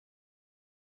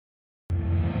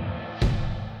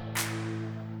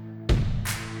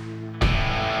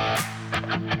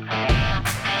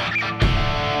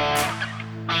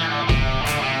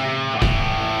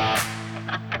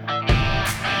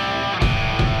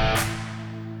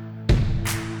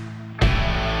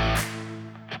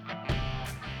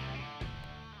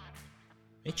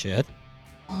Hey, Chad.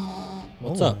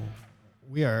 What's up?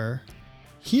 We are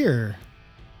here.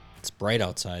 It's bright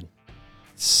outside.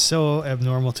 So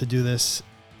abnormal to do this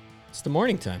It's the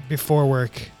morning time. before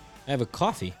work. I have a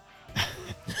coffee.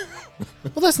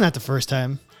 Well, that's not the first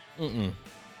time.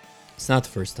 It's not the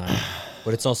first time,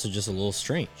 but it's also just a little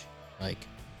strange. Like,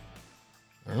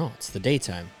 I don't know. It's the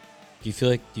daytime. Do you feel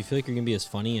like you're gonna be as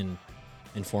funny and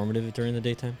informative during the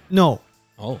daytime? No,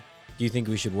 Oh, do you think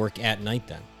we should work at night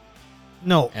then?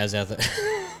 no. As at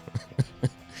the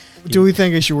Do we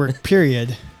think I should work,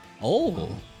 period? Oh,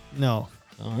 No.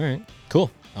 all right,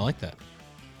 cool. I like that.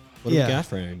 What do Yeah. we got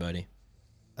for anybody?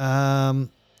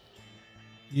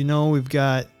 We've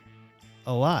got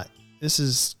a lot. This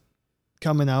is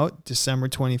coming out December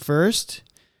 21st.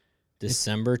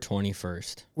 December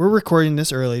 21st. We're recording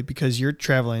this early because you're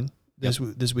traveling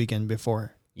this weekend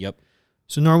before. Yep.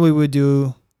 So normally we would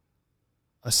do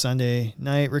a Sunday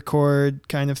night record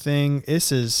kind of thing.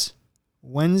 This is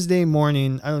Wednesday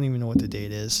morning. I don't even know what the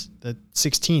date is. The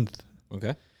 16th.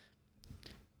 Okay.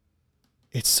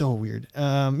 It's so weird.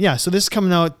 So this is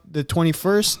coming out the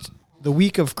 21st, the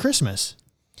week of Christmas.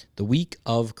 The week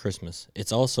of Christmas.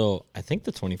 It's also, I think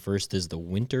the 21st is the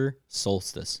winter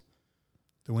solstice.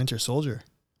 The Winter Soldier.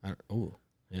 Oh,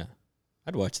 yeah.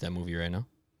 I'd watch that movie right now.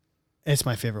 It's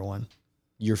my favorite one.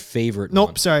 Your favorite Nope,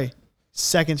 one? sorry.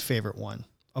 Second favorite one.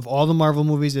 Of all the Marvel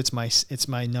movies, it's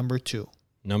my number 2.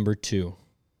 Number 2.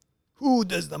 Who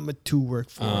does number 2 work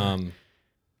for?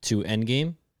 To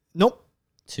Endgame, Nope.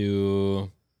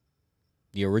 to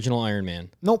the original Iron Man,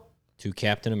 Nope. to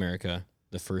Captain America,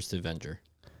 the first Avenger.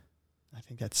 I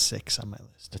think that's 6 on my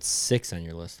list. That's 6 on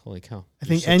your list. Holy cow. I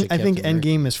You're think such a I think Captain America.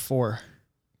 Endgame is 4.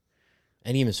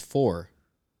 Endgame is 4.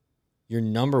 You're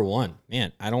number 1.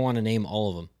 Man, I don't want to name all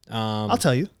of them. I'll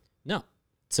tell you. No.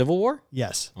 Civil War?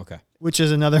 Yes. Okay. Which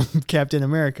is another Captain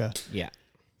America. Yeah.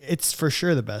 It's for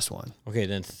sure the best one. Okay,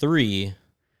 then 3.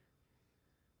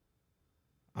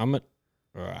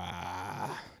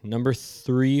 Number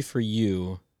 3 for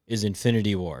you is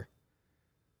Infinity War.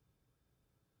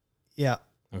 Yeah,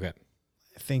 Okay,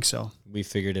 I think so. we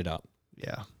figured it out.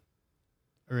 Yeah.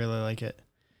 I really like it.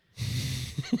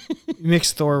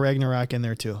 Mix Thor Ragnarok in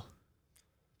there too.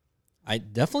 I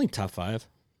definitely top 5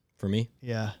 for me.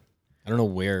 Yeah. I don't know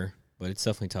where, but it's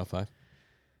definitely top 5.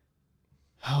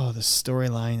 Oh, the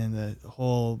storyline and the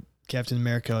whole Captain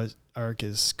America arc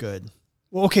is good.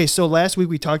 Well, okay, so last week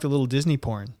we talked a little Disney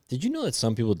porn. Did you know that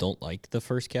some people don't like the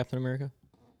first Captain America?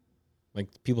 Like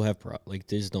people have they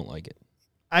just don't like it.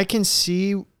 I can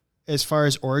see as far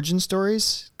as origin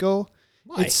stories go,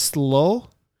 Why? it's slow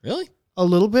Really? a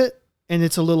little bit and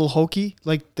it's a little hokey,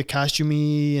 like the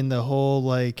costumey and the whole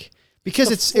because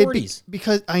The it's 40s.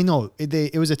 because I know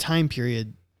it was a time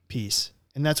period piece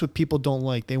and that's what people don't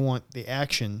like. They want the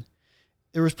action.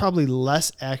 There was probably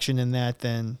less action in that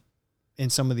than in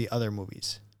some of the other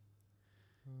movies.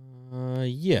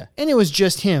 Yeah. And it was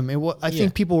just him. I Yeah.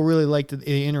 think people really liked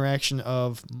the interaction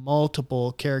of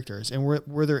multiple characters. And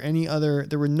were there any other?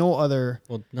 There were no other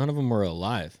Well, none of them were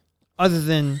alive, other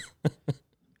than.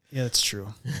 Yeah, that's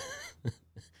true.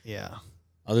 Yeah,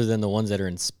 other than the ones that are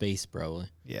in space, probably.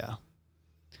 yeah,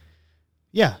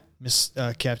 yeah. Miss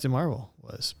Captain Marvel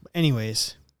was.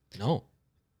 Anyways, No,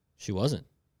 she wasn't.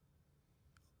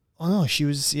 oh no, she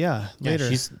was. Yeah, later.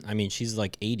 Yeah, she's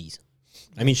like 80s.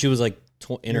 I mean, she was like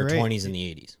in her You're right. 20s in the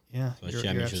 80s. yeah, So you're she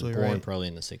was absolutely born right. probably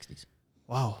in the 60s.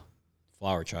 Wow.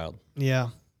 Flower child Yeah.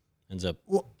 ends up.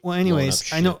 Well.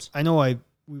 Anyways, up I know. ships. I know.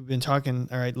 We've been talking.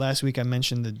 All right. Last week I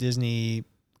mentioned the Disney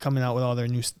coming out with all their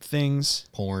new things.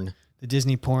 Porn. The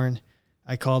Disney porn,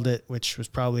 I called it, which was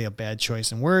probably a bad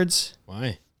choice in words.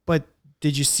 Why? But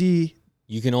did you see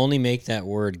You can only make that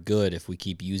word good if we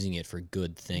keep using it for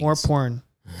good things. more porn?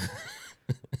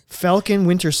 Falcon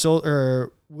Winter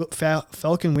Soldier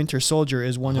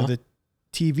is one of the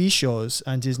TV shows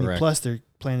on Disney Correct. Plus they're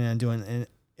planning on doing, and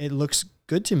it looks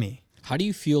good to me. How do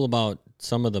you feel about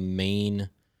some of the main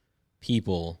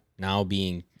people now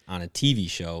being on a TV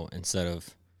show instead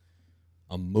of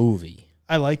a movie?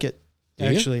 I like it. Do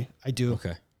you? Actually, I do.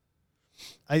 Okay.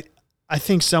 I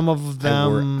think some of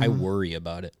them. I worry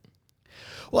about it.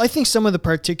 Well, I think some of the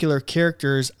particular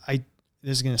characters. This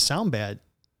is going to sound bad.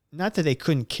 Not that they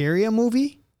couldn't carry a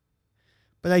movie,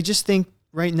 but I just think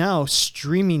right now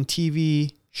streaming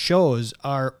TV shows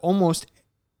are almost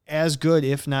as good,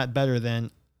 if not better,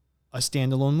 than a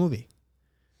standalone movie.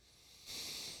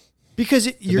 Because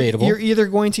Debatable. you're either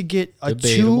going to get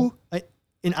Debatable.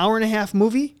 an hour and a half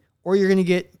movie, or you're going to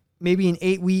get maybe an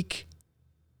 8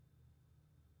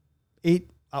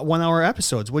 1 hour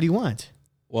episodes. What do you want?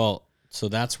 Well, so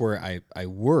that's where I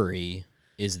worry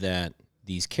is that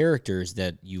these characters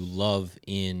that you love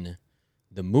in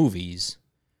the movies,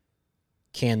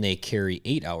 can they carry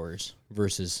 8 hours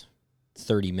versus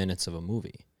 30 minutes of a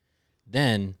movie?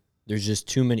 Then there's just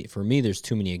too many, for me, there's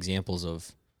too many examples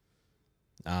of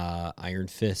Iron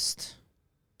Fist,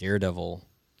 Daredevil.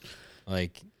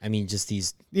 Like, I mean, just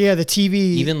these. Yeah, the TV.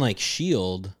 Even like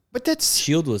S.H.I.E.L.D. But that's.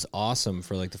 S.H.I.E.L.D. was awesome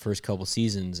for like the first couple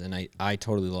seasons, and I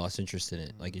totally lost interest in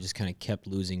it. Like, it just kind of kept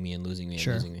losing me and losing me and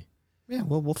Sure. losing me. Yeah,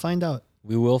 well, we'll find out.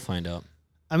 We will find out.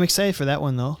 I'm excited for that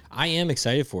one, though. I am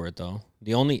excited for it, though.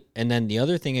 And then the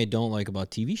other thing I don't like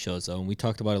about TV shows, though, and we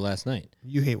talked about it last night.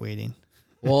 You hate waiting.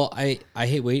 Well, I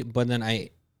hate wait, but then I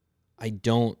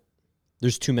don't.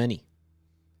 There's too many.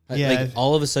 Yeah. Like,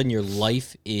 all of a sudden, your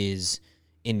life is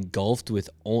engulfed with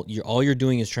all you're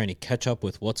doing is trying to catch up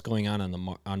with what's going on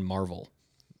on Marvel.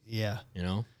 Yeah. You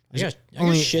know, I There's got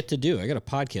only- shit to do. I got a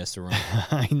podcast to run.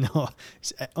 I know.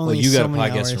 It's Well, only you so got a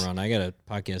many podcast hours. to run. I got a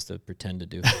podcast to pretend to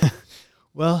do.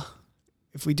 Well,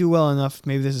 if we do well enough,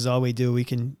 maybe this is all we do. We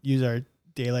can use our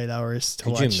daylight hours to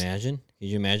Could watch. you imagine? Could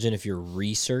you imagine if your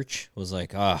research was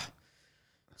like,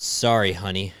 sorry,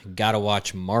 honey, gotta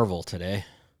watch Marvel today.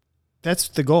 That's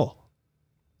the goal.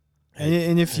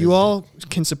 And if you all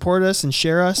can support us and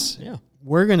share us, Yeah.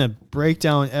 we're going to break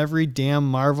down every damn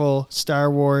Marvel,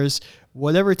 Star Wars,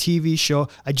 whatever TV show.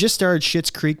 I just started Schitt's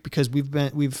Creek because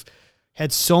we've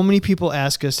had so many people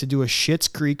ask us to do a Schitt's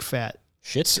Creek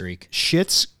Schitt's Creek.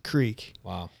 Schitt's Creek.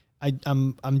 Wow.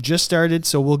 I'm just started,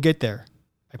 so we'll get there.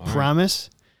 I All right. promise.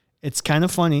 It's kind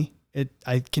of funny.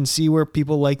 I can see where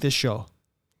people like this show.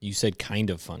 You said kind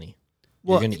of funny.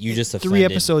 Well, you just 3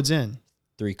 offended episodes in.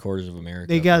 3/4 of America.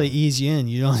 They got to ease you in.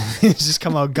 You don't just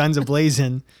come out guns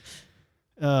a-blazing.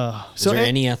 Is there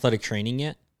any athletic training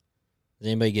yet? Does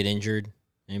anybody get injured?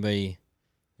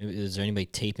 Is there anybody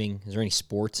taping? Is there any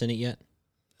sports in it yet?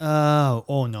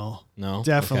 Oh no. No?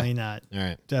 Definitely not. Okay. All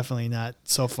right. Definitely not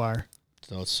so far.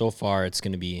 So far, it's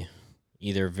going to be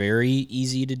either very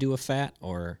easy to do a fat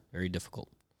or very difficult.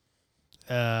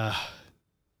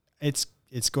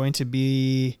 It's going to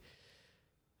be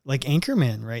like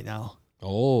Anchorman right now,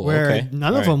 Oh, where okay.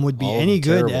 none All of right. them would be All of any them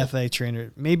good terrible. athletic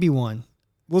trainer. Maybe one.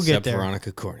 We'll Except get there.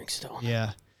 Veronica Corningstone.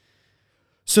 Yeah.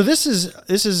 So this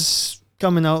is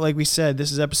coming out, like we said.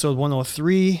 This is episode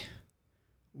 103.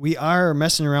 We are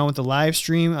messing around with the live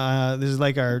stream. This is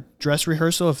like our dress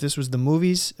rehearsal. If this was the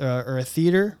movies or a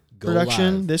theater Go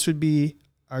production, live. this would be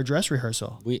our dress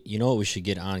rehearsal. You know what we should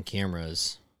get on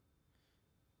cameras?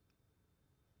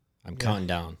 I'm counting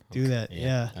down. Do that,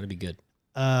 yeah. That'd be good.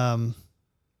 So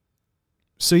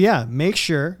yeah, make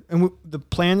sure, and the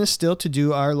plan is still to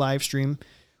do our live stream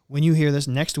when you hear this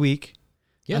next week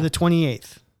on the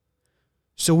 28th.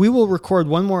 So we will record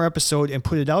one more episode and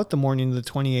put it out the morning of the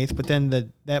 28th, but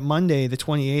then that Monday, the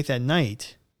 28th at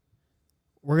night,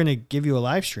 we're going to give you a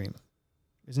live stream.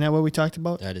 Isn't that what we talked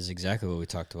about? That is exactly what we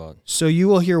talked about. So you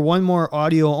will hear one more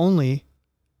audio only,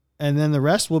 and then the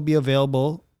rest will be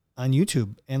available on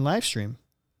YouTube and live stream.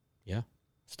 Yeah.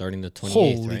 Starting the 28th,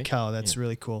 Holy right? cow, that's Yeah.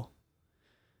 really cool.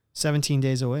 17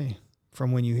 days away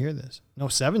from when you hear this. No,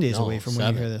 7 days No, away from when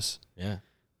 7. you hear this. Yeah.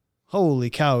 Holy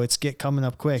cow, it's coming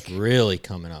up quick. It's really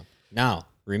coming up. Now,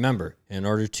 remember, in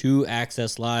order to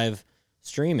access live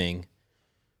streaming,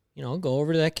 go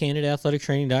over to that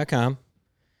CanadaAthleticTraining.com,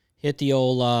 hit the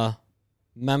old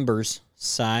members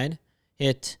side,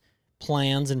 hit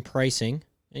plans and pricing,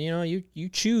 and you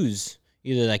choose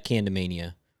either that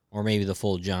Candamania or maybe the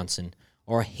full Johnson,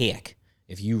 or heck,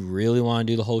 if you really want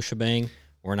to do the whole shebang,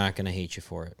 we're not going to hate you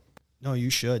for it. No, you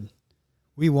should.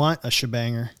 We want a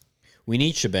shebanger. We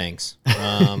need shebangs.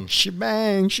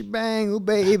 Shebang, oh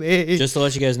baby. Just to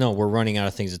let you guys know, we're running out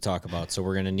of things to talk about, so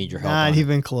we're going to need your help. Not on it.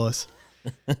 even close.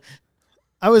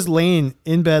 I was laying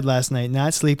in bed last night,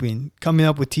 not sleeping, coming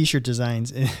up with t-shirt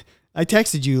designs. And I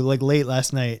texted you like late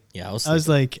last night. Yeah, I was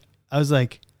like,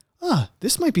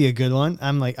 this might be a good one.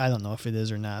 I'm like, I don't know if it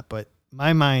is or not, but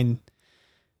my mind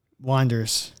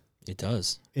wanders. It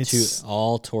does. It's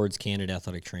all towards Canada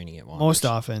Athletic Training at Wanderers. Most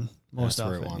often. That's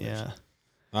where it often, wanders. yeah.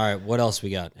 All right, what else we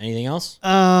got? Anything else?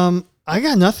 I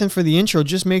got nothing for the intro.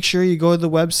 Just make sure you go to the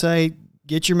website,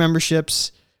 get your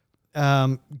memberships.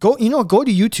 Go to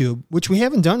YouTube, which we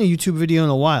haven't done a YouTube video in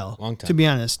a while, Long time. to be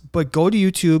honest. But go to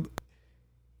YouTube,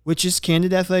 which is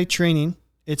Candid Athletic Training.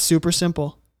 It's super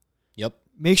simple. Yep.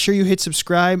 Make sure you hit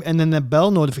subscribe and then the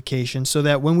bell notification so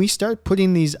that when we start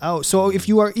putting these out, so if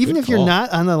you are, even Good if you're call.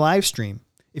 not on the live stream,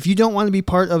 If you don't want to be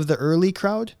part of the early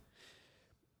crowd,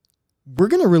 we're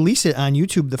going to release it on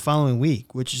YouTube the following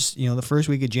week, which is, the first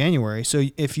week of January. So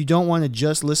if you don't want to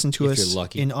just listen to us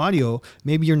in audio,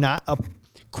 maybe you're not a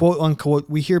quote unquote,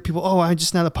 we hear people, oh, I'm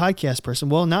just not a podcast person.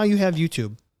 Well, now you have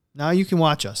YouTube. Now you can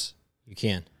watch us. You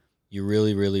can. You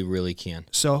really, really, really can.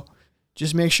 So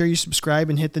just make sure you subscribe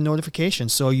and hit the notification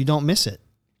so you don't miss it.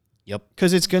 Yep.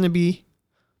 Because it's going to be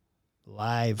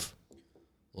live.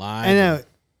 And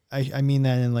I mean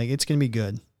that in it's going to be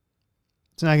good.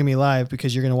 It's not going to be live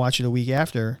because you're going to watch it a week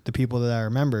after the people that are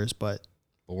members, but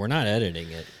we're not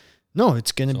editing it. No,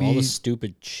 it's going to be all the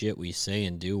stupid shit we say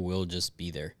and do will just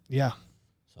be there. Yeah.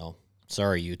 So,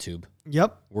 sorry, YouTube.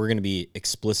 Yep. We're going to be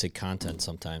explicit content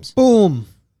sometimes. Boom.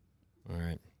 All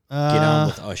right. Get on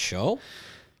with a show?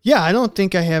 Yeah, I don't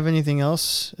think I have anything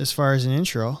else as far as an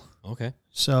intro. Okay.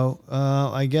 So,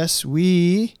 I guess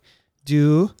we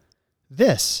do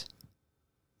this,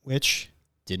 which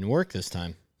didn't work this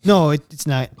time. No, it's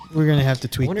not. We're going to have to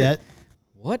tweak that.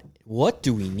 What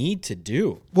do we need to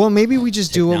do? Well, maybe we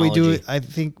just do what we do. I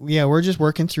think, we're just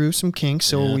working through some kinks.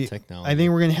 So I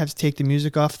think we're going to have to take the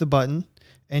music off the button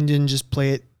and then just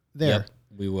play it there. Yep,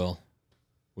 we will.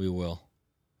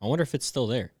 I wonder if it's still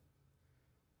there.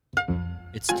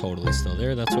 It's totally still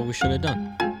there. That's what we should have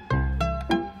done.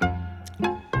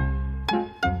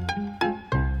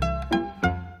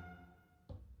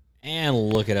 And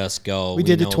look at us go. We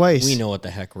did it twice. We know what the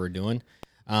heck we're doing.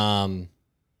 All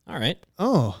right.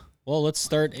 Oh. Well, let's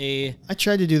start I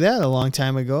tried to do that a long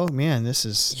time ago. Man, this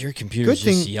is... Your computer's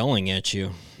just yelling at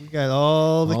you. We got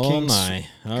all the kinks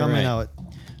coming out.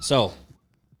 So,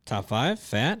 top 5,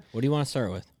 Fat. What do you want to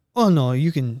start with? Oh, no,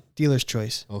 you can... Dealer's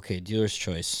choice. Okay, dealer's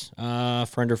choice.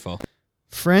 Friend or foe?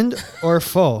 Friend or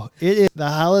foe? It is the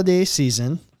holiday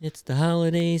season. It's the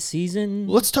holiday season.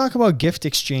 Let's talk about gift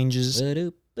exchanges.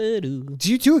 Do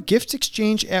you do a gift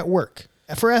exchange at work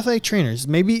for athletic trainers?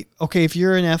 Maybe, okay, if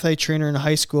you're an athletic trainer in a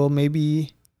high school,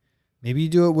 maybe you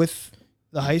do it with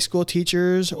the high school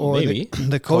teachers or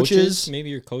the coaches. Maybe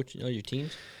your coach, your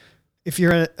teams. If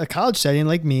you're at a college setting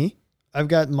like me, I've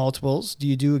got multiples. Do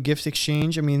you do a gift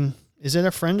exchange? I mean, is it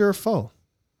a friend or a foe?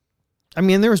 I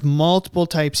mean, there's multiple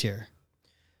types here.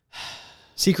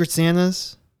 Secret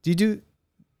Santas. Do you do...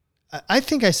 I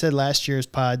think I said last year's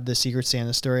pod, the Secret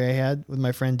Santa story I had with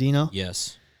my friend Dino.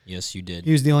 Yes, you did.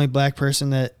 He was the only black person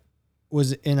that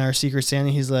was in our Secret Santa.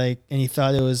 He's like, and he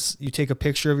thought it was, you take a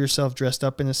picture of yourself dressed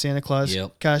up in a Santa Claus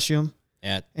costume.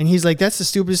 And he's like, that's the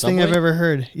stupidest thing I've ever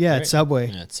heard. Yeah, right. At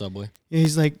Subway. Yeah, at Subway. And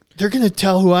he's like, they're going to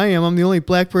tell who I am. I'm the only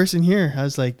black person here. I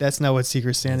was like, that's not what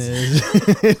Secret Santa is.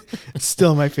 It's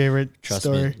still my favorite Trust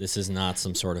story. Me, this is not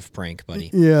some sort of prank, buddy.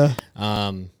 Yeah.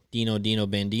 Dino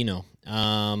Bandino.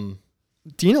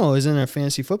 Dino is in our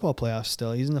fantasy football playoffs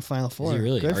still. He's in the Final Four. Is he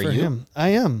really? Good Are for you? him. I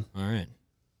am. All right.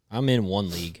 I'm in one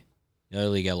league. The other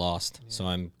league I lost, so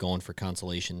I'm going for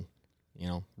consolation,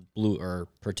 blue or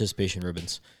participation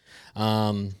ribbons.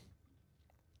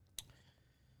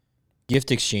 Gift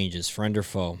exchanges, friend or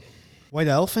foe? White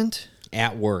elephant?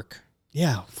 At work.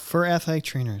 Yeah, for athletic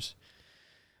trainers.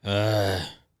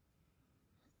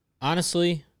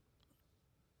 Honestly,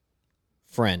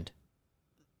 friend.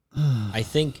 I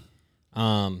think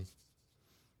I've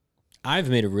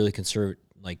made a really conservative,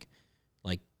 like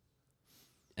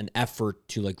an effort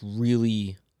to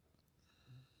really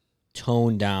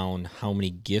tone down how many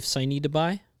gifts I need to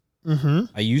buy.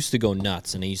 Mm-hmm. I used to go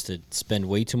nuts, and I used to spend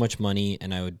way too much money,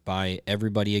 and I would buy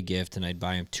everybody a gift, and I'd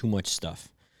buy them too much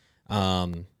stuff.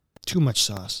 Too much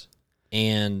sauce.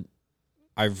 And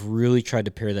I've really tried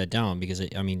to pare that down because,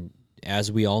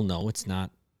 as we all know,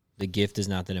 the gift is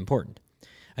not that important.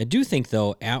 I do think,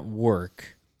 though, at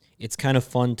work, it's kind of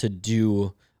fun to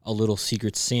do a little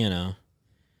Secret Santa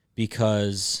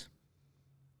because,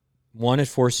 one, it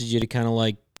forces you to kind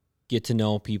of get to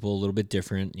know people a little bit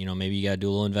different. Maybe you got to do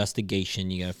a little investigation.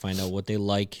 You got to find out what they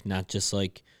like, not just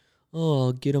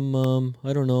I'll get them,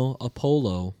 I don't know, a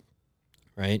polo,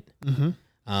 right? Mm-hmm.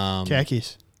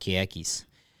 Khakis.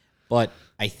 But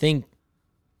I think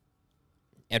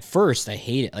at first I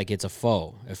hate it. It's a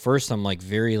foe. At first I'm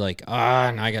very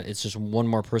it's just one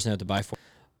more person I have to buy for.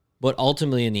 But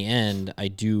ultimately in the end, I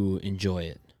do enjoy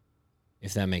it,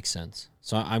 if that makes sense.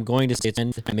 So I'm going to say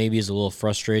it maybe is a little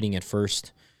frustrating at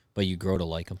first, but you grow to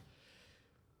like them.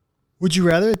 Would you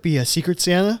rather it be a Secret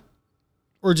Santa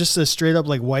or just a straight up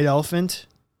white elephant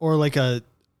or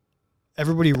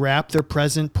everybody wrap their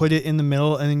present, put it in the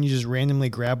middle, and then you just randomly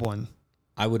grab one?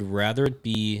 I would rather it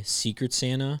be Secret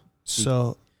Santa.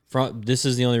 So this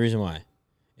is the only reason why,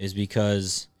 is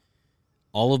because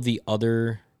all of the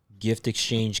other gift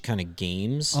exchange kind of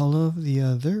games,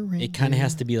 it kind of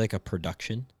has to be like a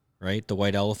production. right? The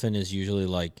white elephant is usually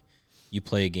like you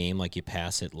play a game, like you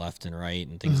pass it left and right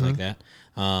and things like that.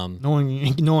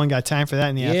 No one got time for that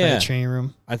in the athletic training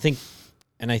room. I think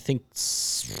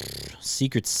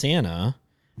Secret Santa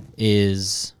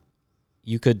is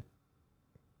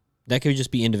that could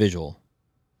just be individual.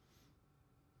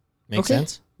 Make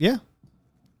sense? Yeah.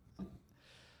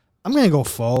 I'm going to go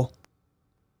faux.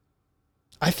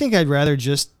 I think I'd rather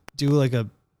just do like a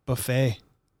buffet.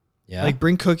 Yeah. Like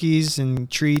bring cookies and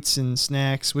treats and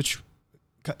snacks, which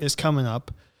is coming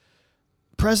up.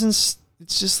 Presents,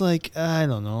 it's just like, I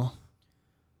don't know.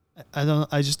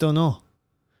 I just don't know.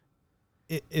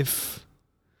 If,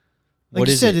 like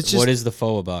you said, it's just, what is the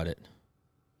faux about it?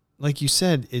 Like you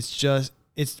said, it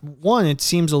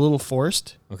seems a little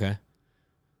forced. Okay.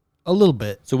 A little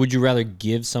bit. So would you rather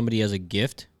give somebody as a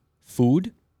gift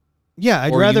food? Yeah,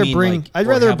 I'd Or rather you mean bring. like- I'd or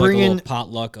rather have bring like a in. little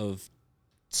potluck of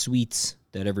sweets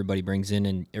that everybody brings in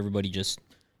and everybody just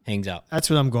hangs out. That's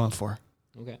what I'm going for.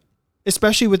 Okay.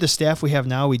 Especially with the staff we have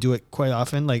now, we do it quite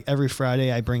often. Like every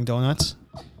Friday, I bring donuts.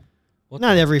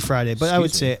 Not every Friday, but I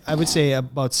would say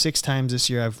about 6 times this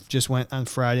year. I've just went on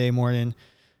Friday morning,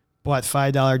 bought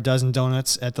 $5 dozen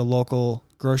donuts at the local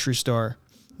grocery store,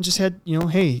 and just had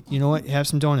hey, you know what, have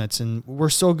some donuts. And we're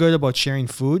so good about sharing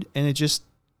food, and it's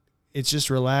just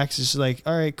relaxed. It's just like,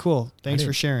 all right, cool, thanks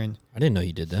for sharing. I didn't know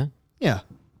you did that. Yeah,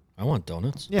 I want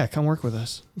donuts. yeah, come work with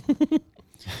us.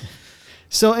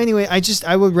 So anyway,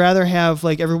 I would rather have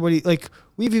like everybody, like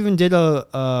we've even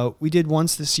we did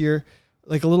once this year,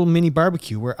 like a little mini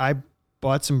barbecue where I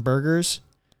bought some burgers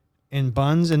and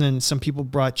buns, and then some people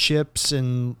brought chips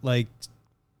and like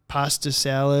pasta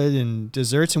salad and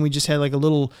desserts, and we just had like a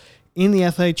little in the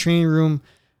athletic training room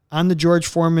on the George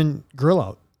Foreman grill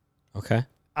out. Okay.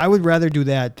 I would rather do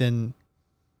that than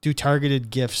do targeted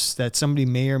gifts that somebody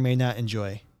may or may not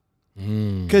enjoy.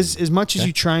 Because as much as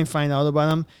you try and find out about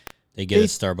them, they get a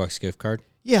Starbucks gift card.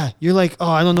 Yeah, you're like, oh,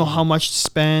 I don't know how much to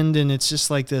spend, and it's just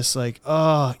like this, like,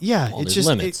 oh, yeah, Well, it's there's just,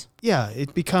 limits.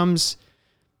 it becomes,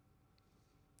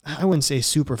 I wouldn't say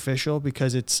superficial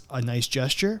because it's a nice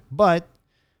gesture, but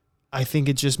I think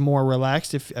it's just more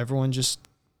relaxed if everyone just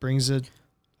brings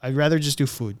I'd rather just do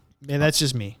food. Yeah, that's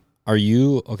just me. Are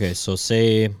you okay? So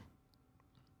say,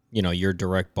 your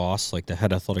direct boss, like the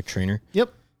head athletic trainer.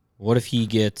 Yep. What if he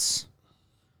gets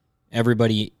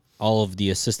everybody, all of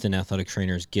the assistant athletic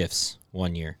trainers, gifts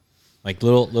one year, like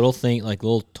little thing, like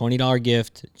little $20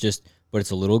 gift, but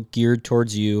it's a little geared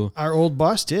towards you. Our old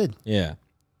boss did. Yeah.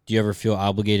 Do you ever feel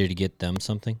obligated to get them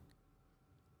something?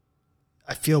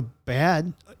 I feel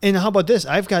bad. And how about this?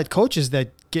 I've got coaches that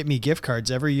get me gift cards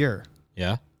every year.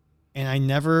 Yeah. And I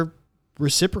never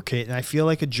reciprocate, and I feel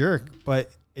like a jerk,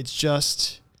 but it's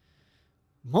just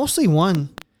mostly one.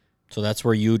 So that's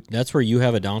where you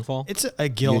have a downfall? It's a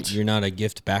guilt. You're not a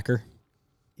gift backer?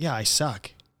 Yeah, I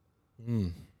suck.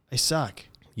 I suck.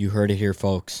 You heard it here,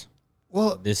 folks.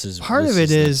 Well, This is part this of it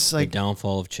the- is the like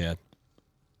downfall of Chad.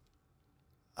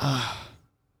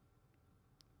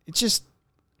 it's just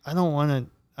I don't want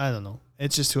to. I don't know.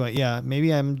 It's just who I. Yeah,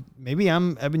 maybe I'm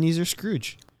Ebenezer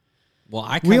Scrooge. Well,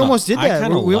 We almost did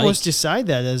that. We almost decide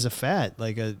that as a fat,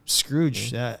 like a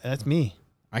Scrooge. That's me.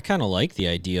 I kind of like the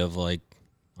idea of like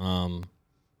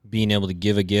being able to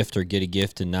give a gift or get a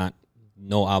gift and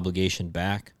no obligation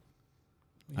back.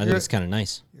 I think it's kind of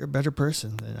nice. You're a better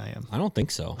person than I am. I don't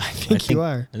think so. I think you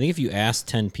are. I think if you asked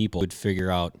 10 people, you would figure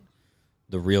out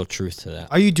the real truth to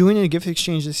that. Are you doing a gift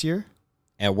exchange this year?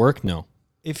 At work, no.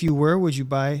 If you were, would you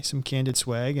buy some Candid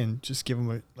swag and just give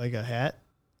them a hat?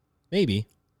 Maybe.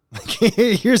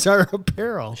 Here's our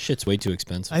apparel. Shit's way too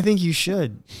expensive. I think you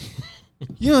should.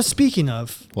 Speaking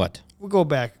of, What? we'll go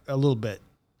back a little bit.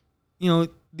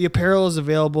 The apparel is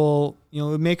available. It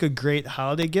would make a great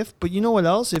holiday gift. But you know what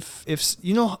else? If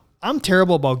I'm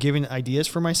terrible about giving ideas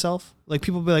for myself. Like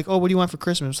people be like, "Oh, what do you want for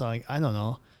Christmas?" I'm like, I don't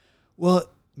know. Well,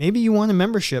 maybe you want a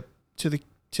membership to the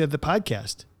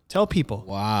podcast. Tell people.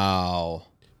 Wow.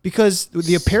 Because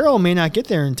the apparel may not get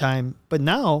there in time, but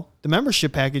now the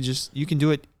membership packages, you can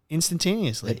do it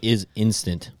instantaneously. That is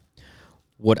instant.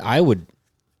 What I would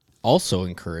also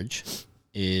encourage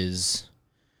is,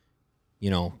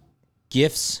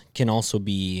 gifts can also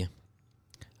be,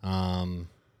 they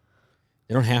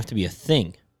don't have to be a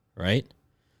thing, right?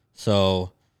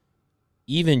 So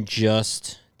even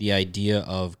just the idea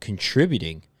of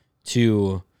contributing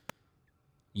to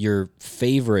your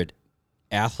favorite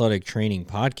athletic training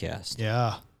podcast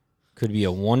Yeah. could be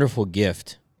a wonderful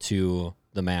gift to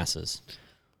the masses.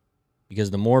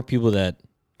 Because the more people that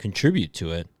contribute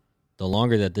to it, the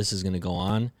longer that this is going to go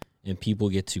on and people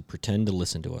get to pretend to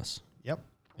listen to us Yep.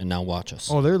 and now watch us.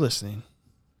 Oh, they're listening.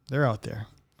 They're out there.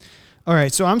 All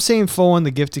right, so I'm saying phone,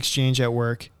 the gift exchange at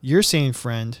work. You're saying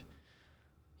friend.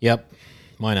 Yep.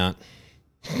 Why not?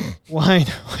 Why?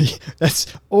 That's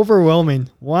overwhelming.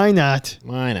 Why not?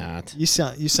 Why not? You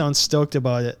sound stoked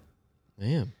about it. I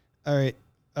am. All right,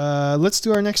 let's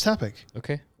do our next topic.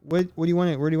 Okay. What do you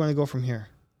want? Where do you want to go from here?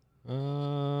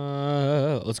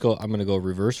 Let's go. I'm gonna go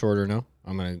reverse order now.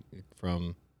 I'm gonna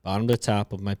from bottom to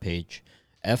top of my page.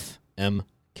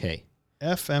 FMK.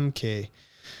 FMK. Do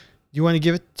you want to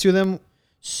give it to them?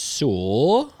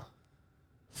 So,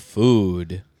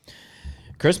 food.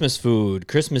 Christmas food,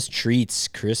 Christmas treats,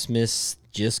 Christmas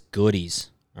just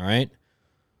goodies. All right?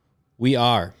 We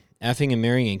are effing and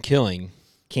marrying and killing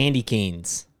candy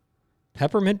canes,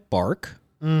 peppermint bark,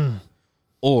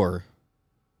 or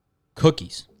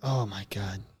cookies. Oh, my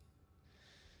God.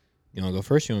 You want to go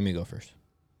first? You want me to go first?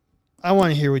 I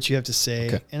want to hear what you have to say,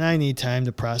 Okay. and I need time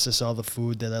to process all the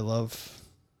food that I love.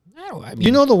 No, I mean,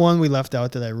 You know the one we left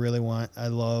out that I really want? I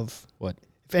love. what?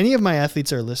 If any of my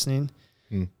athletes are listening,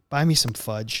 Hmm. buy me some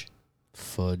fudge.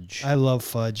 Fudge. I love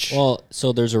fudge. Well,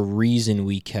 so there's a reason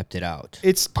we kept it out.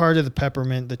 It's part of the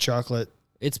peppermint, the chocolate.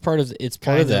 It's part of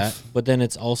Kind that, of. but then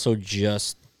it's also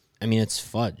just. I mean, it's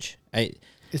fudge.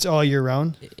 It's all year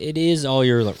round. It is all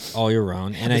year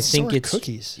round, and but I so think are it's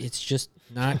cookies. It's just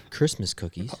not Christmas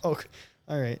cookies. Oh,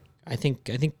 all right. I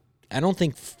don't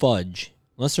think fudge,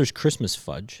 unless there's Christmas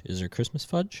fudge. Is there Christmas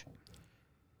fudge?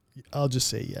 I'll just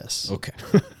say yes. Okay.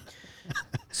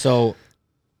 So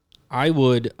I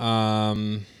would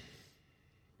I'm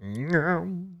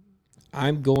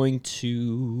going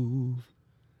to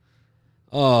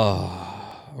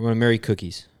I'm going to marry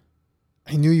cookies.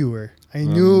 I knew you were. I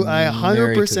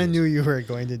 100% cookies. knew you were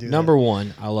going to do Number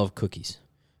 1, I love cookies.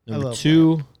 Number love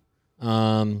 2,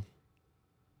 I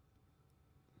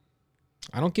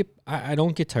don't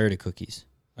get tired of cookies.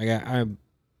 Like I'm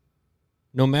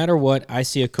no matter what, I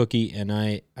see a cookie and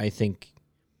I think,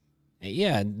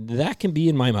 yeah, that can be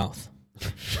in my mouth.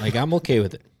 Like I'm okay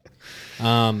with it.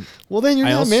 that. Well, then you're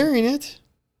not marrying it.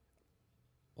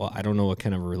 Well, I don't know what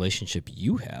kind of a relationship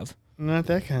you have. Not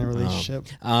that kind of relationship.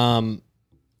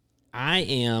 I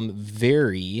am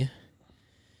very.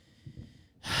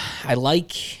 I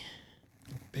like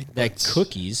Big that butts.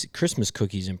 cookies, Christmas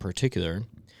cookies in particular,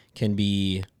 can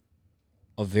be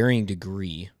a varying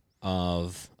degree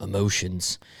of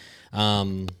emotions.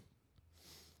 I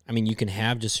mean, you can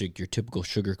have just your typical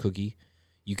sugar cookie.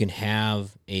 You can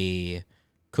have a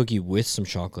cookie with some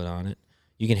chocolate on it.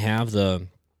 You can have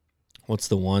what's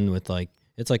the one with like,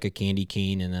 it's like a candy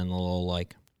cane and then a little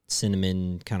like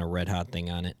cinnamon kind of red hot thing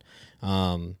on it.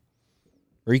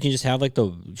 Or you can just have like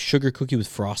the sugar cookie with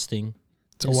frosting.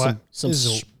 So what?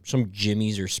 Some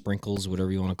jimmies or sprinkles,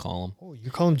 whatever you want to call them. Oh, you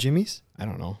call them Jimmy's? I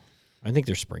don't know. I think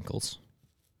they're sprinkles,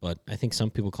 but I think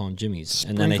some people call them jimmies. Sprinkles,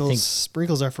 And then I think,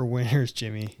 sprinkles are for winners,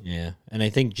 Jimmy. yeah, and I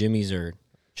think jimmies are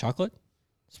chocolate.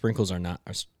 Sprinkles are not.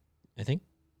 I think.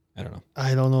 I don't know.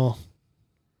 I don't know.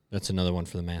 That's another one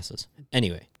for the masses.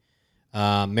 Anyway,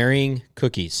 marrying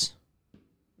cookies.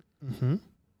 Mm-hmm.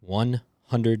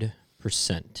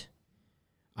 100%.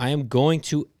 I am going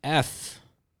to F.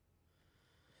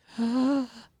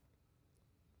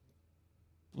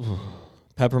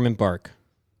 Peppermint bark.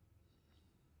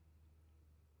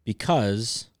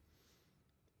 Because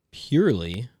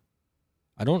purely,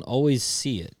 I don't always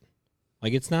see it.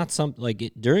 Like it's not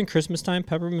during Christmas time,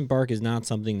 peppermint bark is not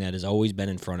something that has always been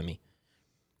in front of me.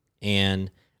 And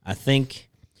I think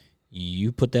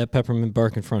you put that peppermint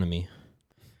bark in front of me,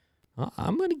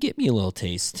 I'm going to get me a little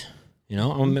taste. You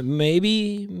know,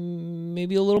 maybe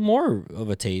a little more of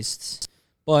a taste,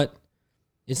 but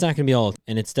it's not going to be all,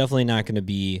 and it's definitely not going to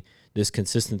be this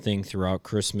consistent thing throughout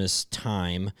Christmas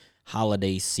time,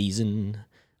 holiday season,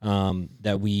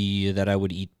 that I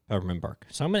would eat peppermint bark.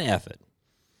 So I'm going to F it.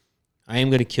 I am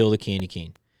going to kill the candy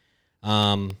cane.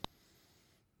 I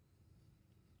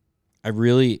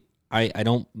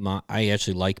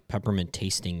actually like peppermint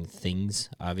tasting things,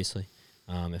 obviously,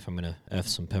 if I'm going to F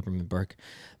some peppermint bark.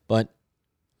 But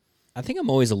I think I'm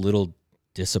always a little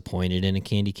disappointed in a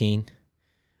candy cane.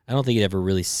 I don't think it ever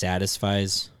really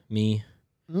satisfies me.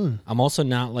 I'm also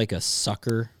not like a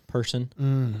sucker person,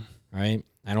 right?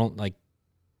 I don't like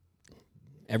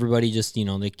everybody just,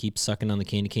 they keep sucking on the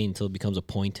candy cane until it becomes a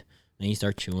point, and then you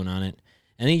start chewing on it.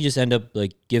 And then you just end up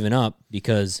like giving up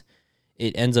because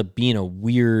it ends up being a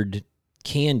weird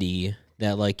candy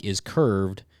that like is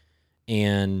curved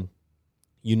and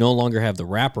you no longer have the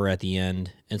wrapper at the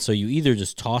end. And so you either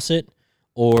just toss it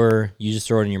or you just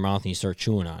throw it in your mouth and you start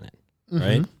chewing on it.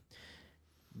 Right?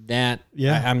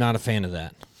 I'm not a fan of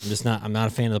that. I'm not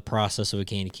a fan of the process of a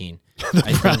candy cane.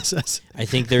 Process. I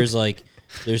think there's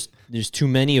too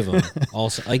many of them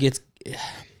also. Like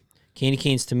candy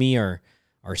canes to me are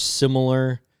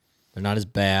similar. They're not as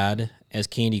bad as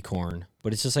candy corn,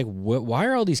 but it's just like, why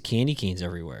are all these candy canes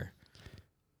everywhere?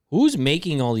 Who's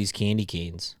making all these candy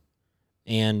canes,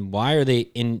 and why are they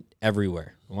in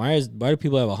everywhere? Why do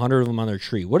people have 100 of them on their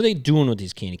tree? What are they doing with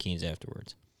these candy canes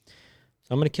afterwards? So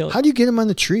I'm gonna kill it. How do you get them on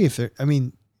the tree if they're? I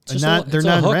mean, they're not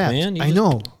wrapped. Man. I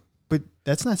know, but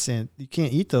that's not saying you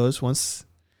can't eat those once.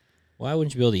 Why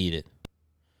wouldn't you be able to eat it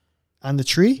on the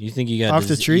tree? You think you got off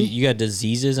the tree? You got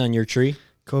diseases on your tree?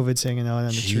 COVID's hanging out on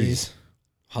the trees.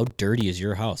 How dirty is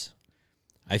your house?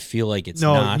 I feel like it's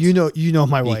no. not. You know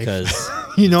my wife. Because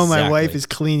my wife is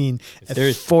cleaning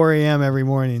at 4 a.m. every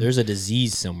morning. There's a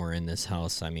disease somewhere in this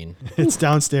house. I mean, it's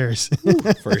downstairs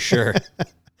for sure,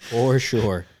 for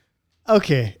sure.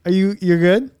 Okay, you're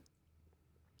good?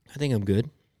 I think I'm good.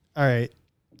 All right,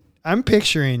 I'm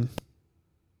picturing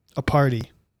a party.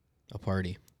 A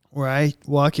party where I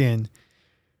walk in,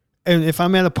 and if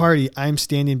I'm at a party, I'm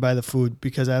standing by the food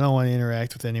because I don't want to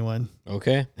interact with anyone.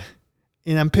 Okay.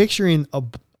 And I'm picturing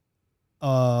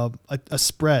a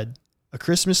spread, a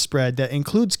Christmas spread that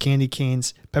includes candy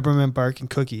canes, peppermint bark, and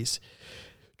cookies.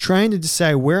 Trying to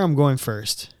decide where I'm going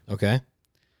first. Okay.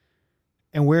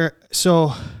 And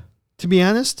so to be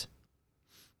honest,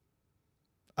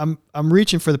 I'm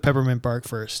reaching for the peppermint bark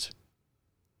first.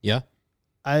 Yeah.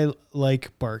 I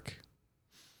like bark.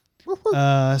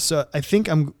 So I think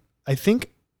I'm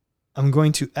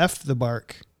going to F the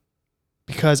bark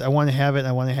because I want to have it.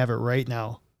 I want to have it right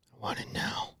now. I want it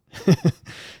now.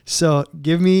 So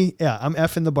I'm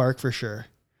Fing the bark for sure.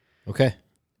 Okay.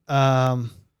 Now,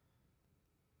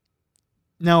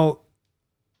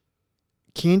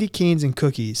 candy canes and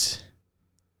cookies.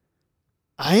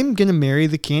 I'm going to marry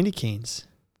the candy canes.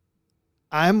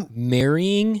 I'm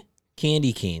marrying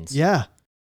candy canes. Yeah.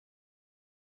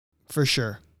 For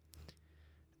sure.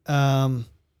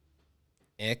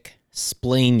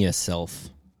 Explain yourself,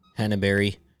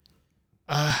 Hannaberry.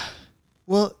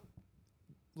 Well,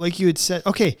 like you had said,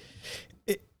 okay,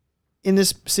 in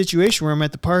this situation where I'm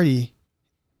at the party,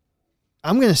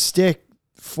 I'm going to stick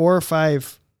 4 or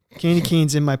 5 candy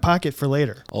canes in my pocket for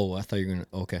later. Oh, I thought you were going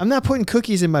to, okay. I'm not putting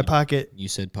cookies in my pocket. You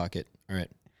said pocket. All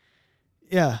right.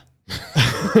 Yeah.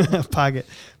 Pocket.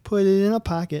 Put it in a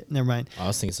pocket. Never mind. I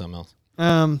was thinking something else.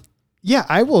 Yeah,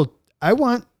 I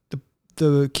want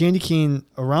the candy cane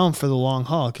around for the long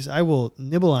haul because I will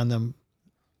nibble on them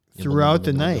throughout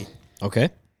the night. Okay.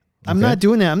 I'm not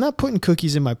doing that. I'm not putting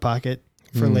cookies in my pocket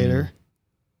for later.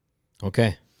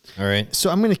 Okay. All right. So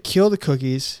I'm going to kill the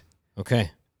cookies.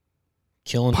 Okay.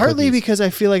 Killing partly cookies. Because I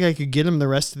feel like I could get them the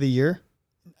rest of the year.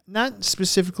 Not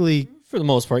specifically. For the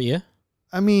most part, yeah.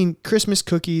 I mean, Christmas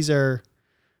cookies the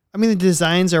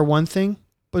designs are one thing,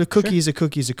 but a cookie is a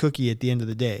cookie is a cookie at the end of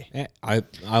the day. I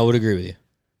would agree with you.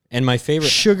 And my favorite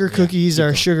sugar cookies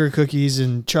are sugar cookies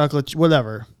and chocolate,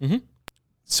 whatever. Mm-hmm.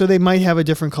 So they might have a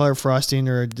different color frosting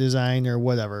or a design or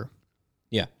whatever.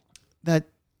 Yeah. That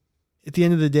at the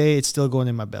end of the day, it's still going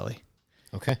in my belly.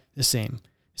 Okay. The same.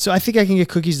 So I think I can get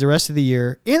cookies the rest of the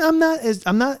year, and I'm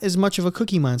not as much of a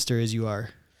cookie monster as you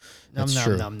are. That's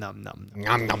true.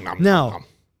 Now,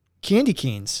 candy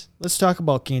canes. Let's talk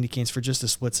about candy canes for just a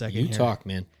split second. You talk,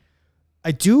 man.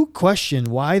 I do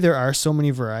question why there are so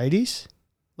many varieties.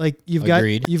 Like you've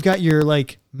got your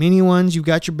like mini ones, you've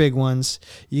got your big ones,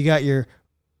 you got your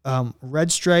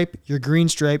red stripe, your green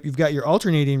stripe, you've got your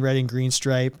alternating red and green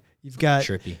stripe, you've got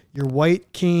your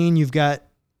white cane, you've got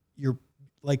your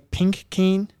like pink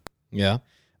cane. Yeah.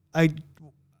 Are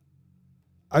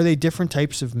they different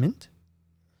types of mint?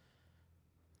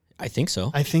 I think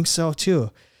so. I think so too.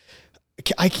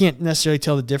 I can't necessarily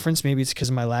tell the difference. Maybe it's because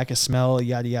of my lack of smell,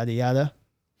 yada, yada, yada.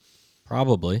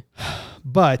 Probably.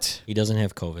 But he doesn't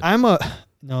have COVID.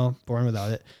 Born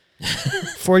without it.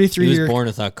 43 years. He was born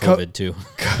without COVID too.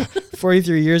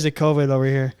 43 years of COVID over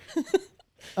here.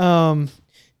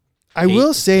 I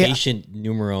will say patient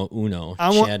numero uno,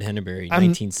 Chad Henneberry,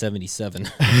 1977.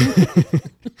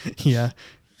 Yeah.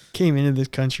 Came into this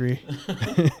country.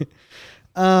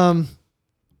 I'm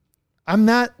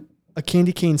not a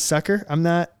candy cane sucker.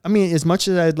 As much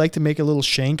as I'd like to make a little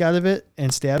shank out of it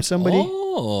and stab somebody.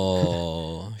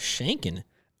 Oh, shanking.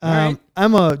 Right.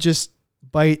 I'm a just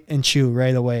bite and chew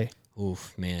right away.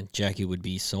 Oof, man. Jackie would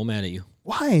be so mad at you.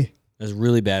 Why? That's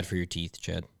really bad for your teeth,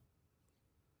 Chad.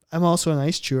 I'm also an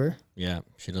ice chewer. Yeah,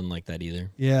 she doesn't like that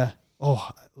either. Yeah. Oh,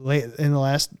 in the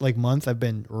last month, I've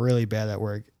been really bad at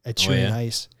work at chewing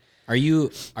ice. Are you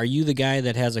the guy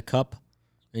that has a cup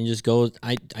and just goes?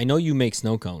 I know you make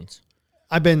snow cones.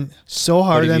 I've been so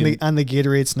hard on the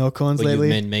Gatorade snow cones lately.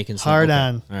 You've been making hard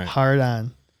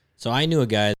on. So I knew a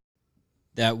guy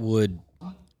that would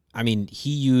I mean,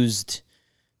 he used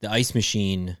the ice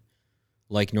machine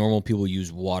like normal people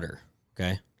use water.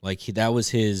 Okay, like that was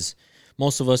his.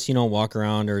 Most of us, walk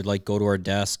around or like go to our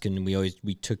desk and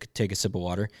we take a sip of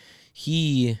water.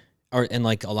 And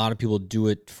like a lot of people do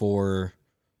it for,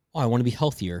 I want to be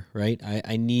healthier, right?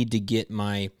 I need to get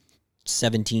my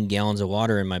 17 gallons of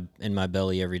water in my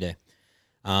belly every day.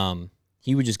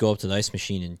 He would just go up to the ice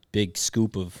machine and big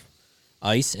scoop of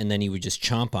ice, and then he would just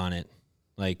chomp on it.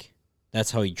 Like that's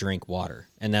how he drank water,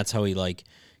 and that's how he like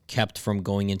kept from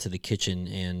going into the kitchen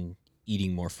and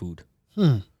eating more food.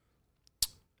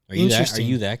 Are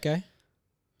you that guy?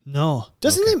 No.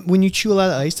 Doesn't it, when you chew a lot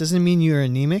of ice, doesn't it mean you're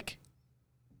anemic?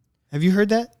 Have you heard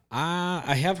that?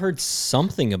 I have heard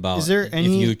something about Is there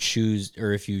any...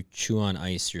 if you chew on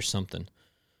ice or something.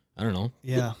 I don't know.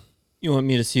 Yeah. You want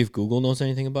me to see if Google knows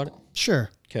anything about it? Sure.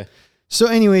 Okay. So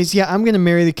anyways, yeah, I'm going to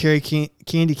marry the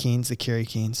candy canes.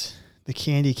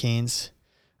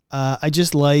 I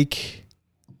just like,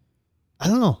 I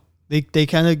don't know. They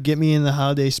kind of get me in the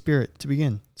holiday spirit to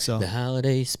begin. So the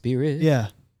holiday spirit. Yeah.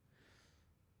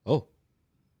 Oh.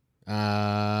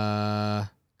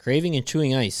 Craving and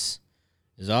chewing ice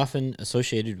is often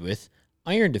associated with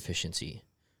iron deficiency,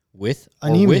 with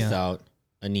anemia. Or without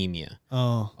anemia.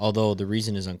 Oh. Although the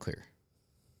reason is unclear.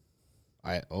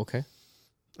 Okay.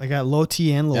 I got low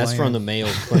T and low That's iron. From the Mayo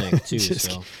Clinic too.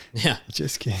 So yeah.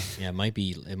 Just kidding. Yeah, it might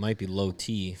be low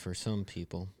T for some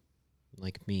people,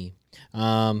 like me.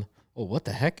 What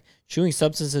the heck? Chewing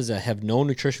substances that have no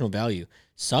nutritional value,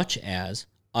 such as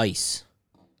ice.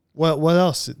 What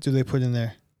else do they put in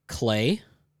there? Clay.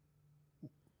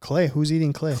 Clay? Who's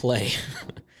eating clay? Clay.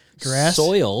 Grass?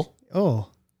 Soil. Oh.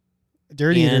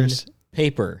 Dirt eaters.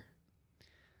 Paper.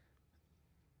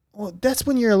 Well, that's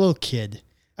when you're a little kid.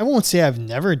 I won't say I've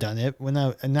never done it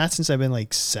not since I've been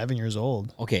like 7 years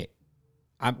old. Okay.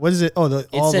 What is it? Oh,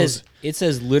 it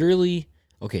says literally,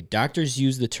 okay, doctors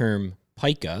use the term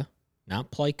pica,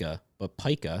 not plica, but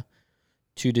pica,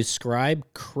 to describe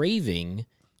craving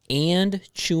and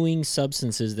chewing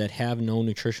substances that have no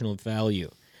nutritional value,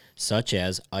 such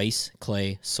as ice,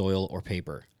 clay, soil, or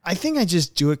paper. I think I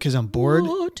just do it because I'm bored.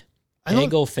 What?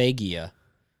 Pagophagia.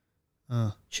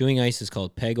 Chewing ice is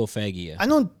called pagophagia. I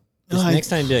don't... Next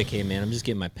time, be like, hey, man, I'm just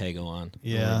getting my Pago on.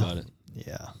 Yeah. Don't worry about it.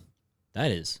 Yeah.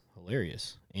 That is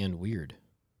hilarious and weird.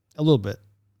 A little bit.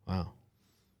 Wow.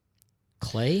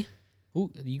 Clay?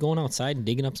 Ooh, you going outside and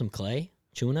digging up some clay?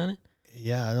 Chewing on it?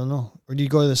 Yeah, I don't know. Or do you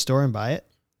go to the store and buy it?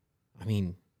 I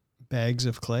mean... Bags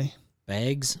of clay?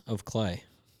 Bags of clay.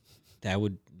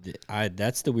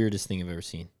 That's the weirdest thing I've ever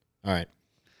seen. All right.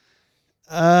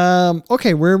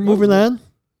 Okay, we're moving on.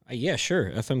 Yeah, sure.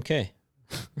 FMK.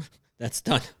 That's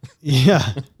done. Yeah.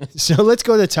 So let's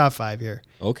go to the top 5 here.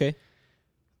 Okay.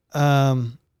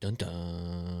 Dun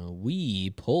dun. We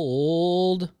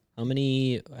pulled how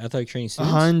many athletic training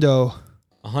students?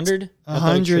 100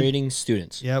 athletic training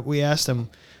students. Yeah, we asked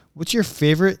them, what's your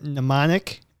favorite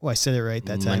mnemonic? Oh, I said it right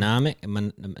that time.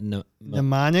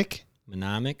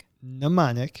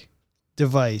 Mnemonic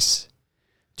device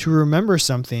to remember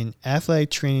something athletic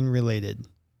training related.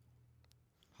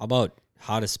 How about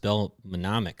how to spell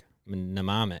mnemonic?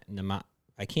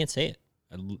 I can't say it.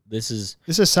 This is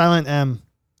silent M.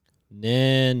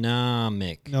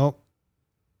 Mnemonic. Nope.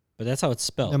 But that's how it's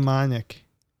spelled. Mnemonic.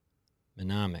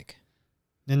 Mnemonic.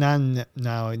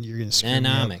 Now you're gonna screw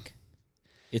Mnemonic. me up.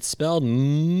 It's spelled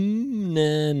mnemonic.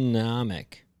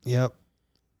 Yep.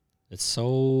 It's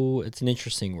an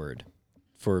interesting word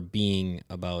for being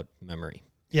about memory.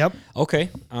 Yep. Okay.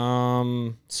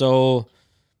 So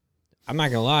I'm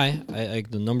not gonna lie. I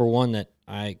the number one that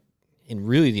and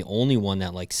really the only one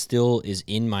that like still is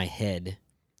in my head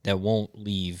that won't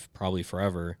leave probably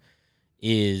forever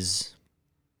is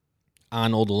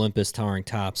on Old Olympus Towering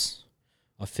Tops,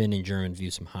 a Finn and German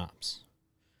view some hops.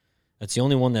 That's the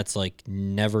only one that's like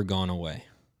never gone away.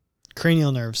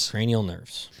 Cranial nerves.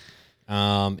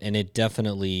 And it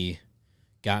definitely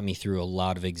got me through a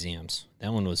lot of exams.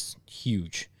 That one was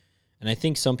huge. And I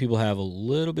think some people have a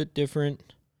little bit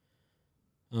different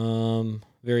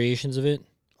variations of it.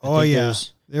 Oh, yeah.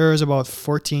 There was about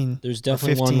 14. There's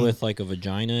definitely one with like a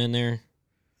vagina in there.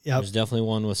 Yeah. There's definitely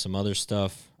one with some other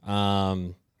stuff.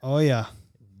 Oh, yeah.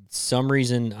 Some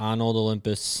reason on Old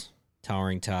Olympus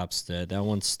Towering Tops, that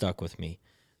one stuck with me.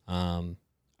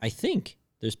 I think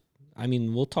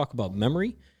we'll talk about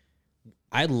memory.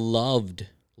 I loved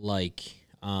like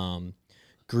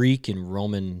Greek and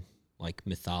Roman like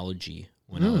mythology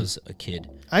when I was a kid.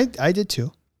 I did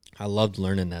too. I loved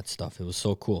learning that stuff. It was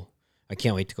so cool. I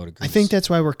can't wait to go to Greece. I think that's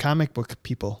why we're comic book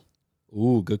people.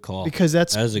 Ooh, good call. Because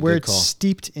that's where it's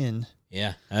steeped in.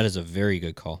 Yeah, that is a very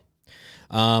good call.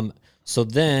 So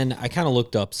then I kind of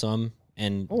looked up some,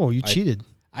 and Oh, you cheated.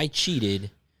 I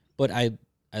cheated, but I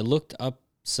looked up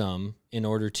some in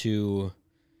order to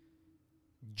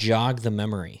jog the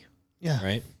memory, Yeah.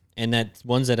 right? And that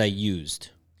ones that I used.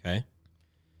 Okay.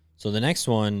 So the next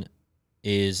one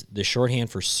is the shorthand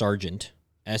for sergeant,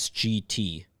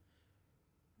 SGT,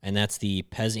 and that's the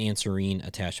Pez Anserine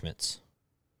attachments.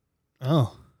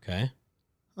 Oh. Okay.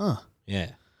 Huh.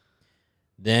 Yeah.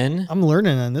 Then I'm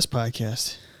learning on this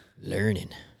podcast. learning.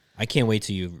 I can't wait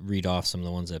till you read off some of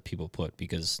the ones that people put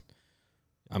because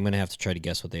I'm gonna have to try to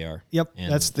guess what they are. Yep,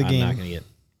 And that's the I'm game. not gonna get.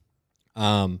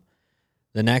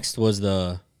 The next was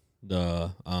the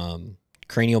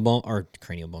cranial bones,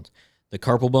 the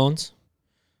carpal bones.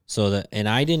 So that, and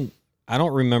I don't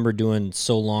remember doing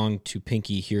so long to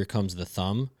pinky. Here comes the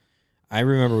thumb. I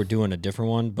remember doing a different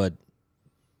one, but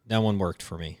that one worked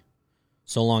for me.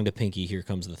 So long to pinky. Here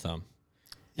comes the thumb.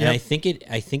 And Yep.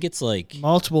 I think it's like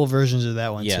Multiple versions of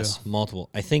that one yes, too. multiple.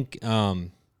 I think The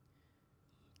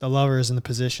lovers and the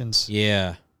positions.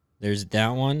 yeah, there's that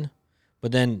one,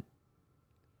 but then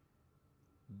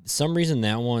some reason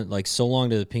that one like so long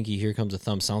to the pinky. Here comes the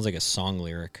thumb sounds like a song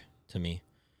lyric to me.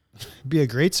 Be a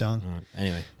great song.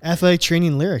 Anyway, Athletic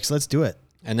training lyrics. Let's do it.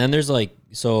 and then there's like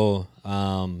the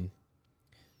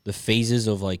phases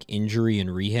of like injury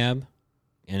and rehab,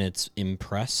 and it's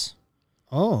impress.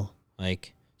 Oh.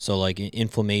 Like so like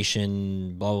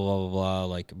inflammation, blah blah blah blah blah.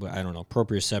 Like I don't know,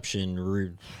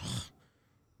 proprioception,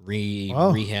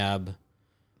 Wow. rehab,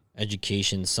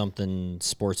 education, something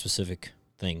sports specific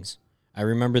things. I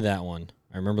remember that one.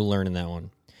 I remember learning that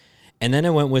one, and then I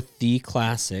went with the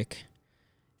classic.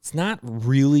 It's not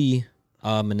really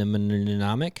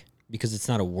mnemonic because it's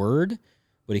not a word,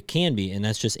 but it can be, and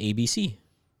that's just ABC: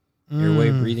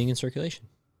 airway, breathing, and circulation.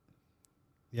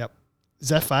 Yep. Is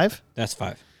that 5? That's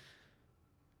 5.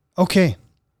 Okay.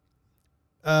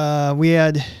 We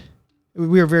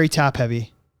were very top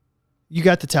heavy. You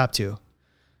got the top 2.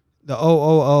 The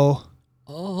OOO,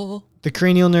 Oh, the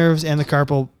cranial nerves, and the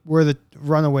carpal were the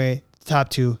runaway top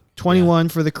 2. 21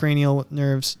 for the cranial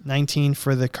nerves, 19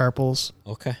 for the carpals.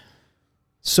 okay.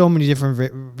 So many different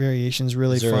variations.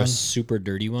 Really Is there fun. a super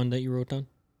dirty one that you wrote down?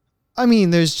 I mean,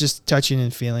 there's just touching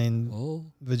and feeling Oh,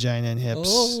 vagina and hips,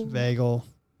 Oh.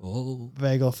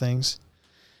 vagal things.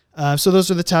 So those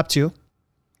are the top 2.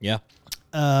 Yeah.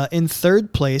 In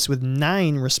third place with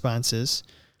 9 responses,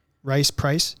 Rice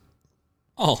Price.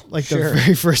 Oh, Like sure. the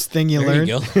very first thing you There learn.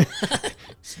 you go.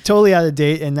 Totally out of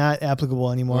date and not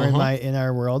applicable anymore Uh-huh. in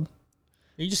our world.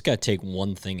 You just got to take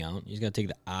one thing out. You just got to take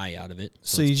the I out of it.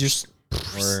 So you it's just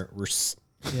we're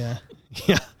yeah.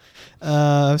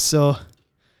 Yeah. So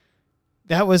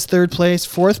that was third place.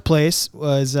 Fourth place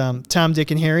was Tom, Dick,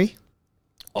 and Harry.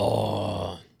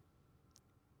 oh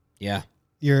yeah,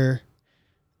 Your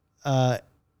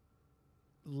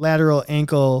lateral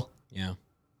ankle. yeah.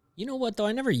 You know what though?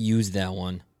 I never used that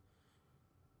one.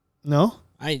 No?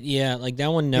 Like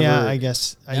that one never. Yeah, I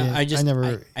guess. I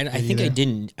never. I did think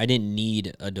either. I didn't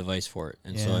need a device for it,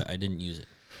 and so Yeah. I didn't use it.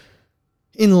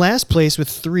 In last place with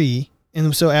 3,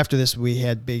 and so after this we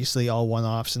had basically all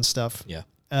one-offs and stuff. Yeah.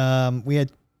 We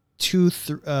had 2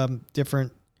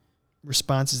 different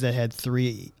responses that had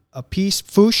 3 apiece.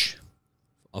 Foosh.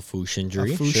 A foosh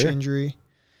injury. A foosh sure. injury.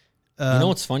 You know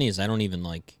what's funny is I don't even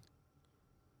like.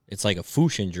 It's like a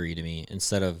foosh injury to me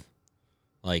instead of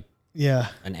like Yeah.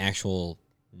 an actual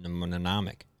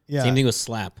mnemonic. Yeah. Same thing with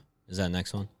slap. Is that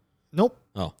next one? Nope.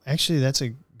 Oh. Actually, that's a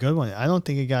good one. I don't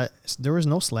think it got. There was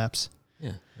no slaps.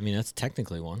 Yeah. I mean, that's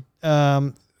technically one.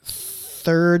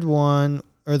 Third one,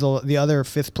 or the other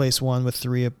 5th place one with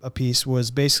 3 apiece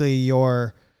was basically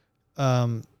your,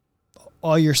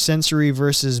 all your sensory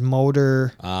versus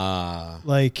motor.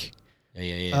 Like,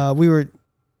 Yeah. we were,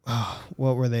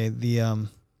 what were they? The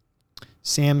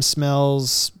Sam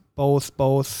smells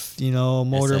both. You know,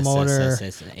 motor.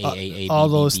 All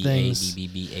those things.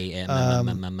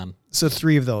 So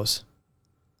 3 of those.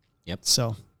 Yep.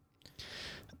 So,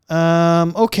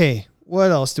 okay.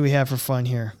 What else do we have for fun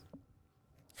here?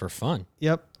 For fun.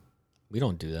 Yep. We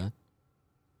don't do that.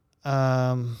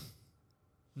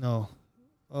 No.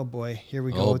 Oh boy, here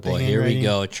we go. Oh with the boy, here we handwriting.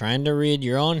 go. Trying to read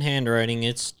your own handwriting.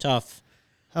 It's tough.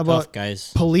 How about Tough,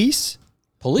 guys. police?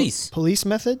 Police. Police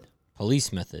method?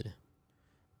 Police method.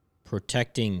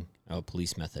 Protecting. Oh,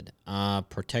 police method.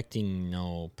 Protection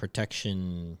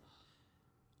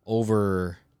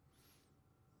over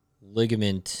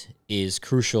ligament is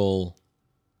crucial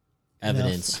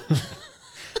evidence.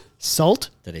 Salt?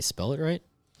 Did I spell it right?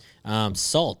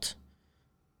 Salt.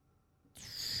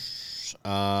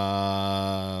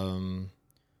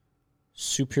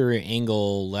 Superior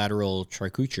angle lateral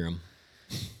tricutrium.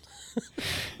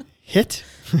 Hit.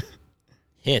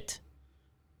 Hit.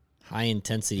 High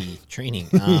intensity training.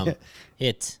 Yeah.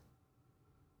 Hit.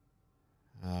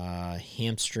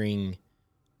 Hamstring.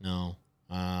 No.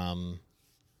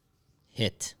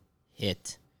 Hit.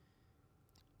 Head,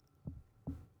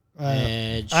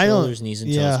 I don't- shoulders, knees, and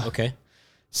toes. yeah. Okay.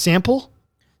 Sample.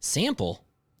 Sample.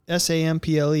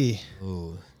 SAMPLE.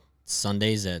 Ooh.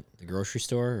 Sundays at the grocery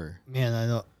store. Or, Man, I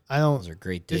those don't. are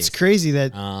great days. It's crazy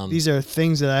that These these are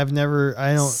things that I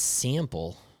don't.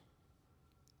 sample.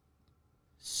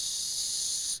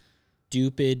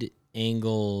 Stupid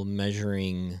angle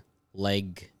measuring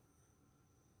leg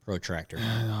protractor.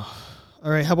 All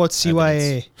right, how about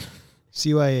CYA?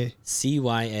 CYA.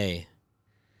 CYA.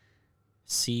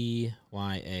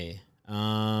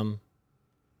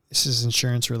 This is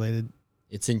insurance related.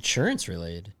 It's insurance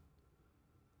related.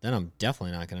 Then I'm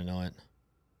definitely not going to know it.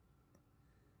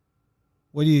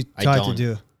 What are you I taught to don't.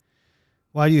 do?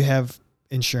 Why do you have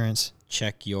insurance?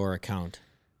 Check your account.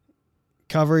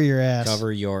 Cover your ass.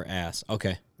 Cover your ass.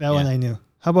 Okay. That one I knew.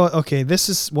 How about, okay, this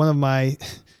is one of my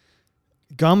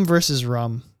gum versus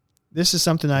rum. This is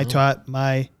something I taught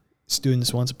my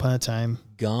students once upon a time.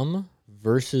 Gum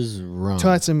versus rum.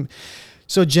 Taught some.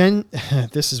 So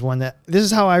this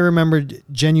is how I remembered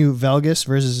Genu Valgus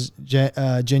versus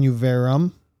Genu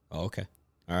Verum. Oh, okay.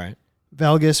 All right.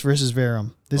 Valgus versus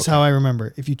Verum. This is Okay. how I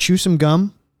remember. If you chew some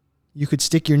gum, you could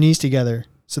stick your knees together.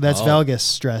 So that's valgus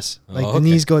stress. Like Oh, the okay.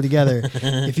 knees go together.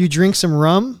 If you drink some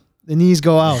rum, the knees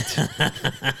go out.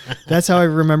 That's how I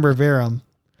remember Verum.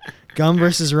 Gum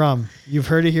versus rum. You've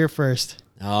heard it here first.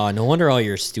 Oh, no wonder all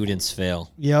your students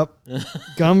fail. Yep.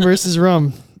 Gum versus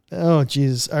rum. Oh,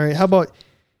 Jesus. All right. How about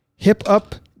hip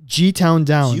up, G town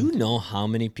down? Do you know how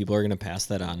many people are going to pass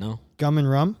that on now? Gum and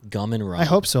rum? Gum and rum. I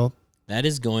hope so.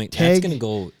 That's going Tag. to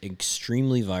go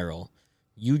extremely viral.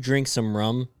 You drink some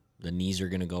rum, the knees are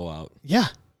going to go out. Yeah.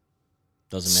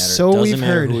 Doesn't matter. So Doesn't we've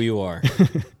matter heard. who you are.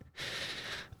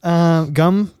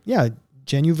 Gum. Yeah.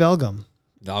 Genu Velgum.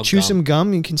 Val Chew gum. some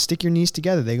gum. You can stick your knees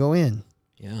together. They go in.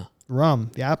 Yeah.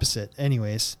 Rum. The opposite.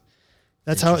 Anyways.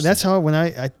 That's Interesting. how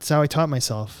that's how I taught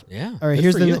myself. Yeah. All right, good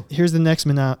here's for the you. next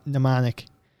mnemonic.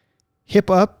 Hip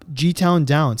up, G town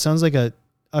down. Sounds like a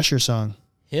Usher song.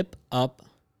 Hip up,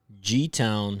 G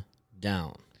town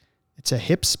down. It's a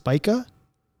hip spica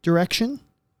direction.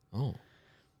 Oh.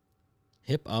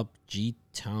 Hip up, G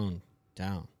town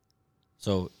down.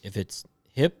 So if it's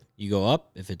hip, you go up.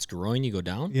 If it's groin, you go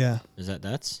down. Yeah, Is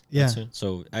that's Yeah. that's it?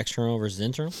 So external versus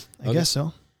internal. I guess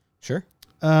so. Sure.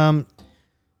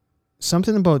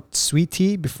 Something about sweet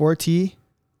tea before tea.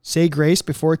 Say grace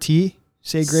before tea.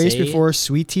 Say grace Say- before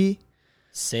sweet tea.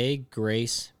 Say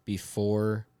grace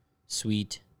before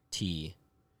sweet tea.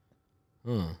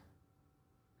 Huh.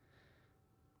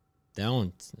 That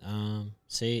one.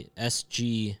 Say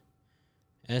SG.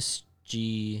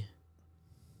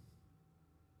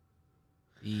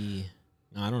 B.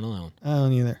 No, I don't know that one. I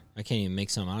don't either. I can't even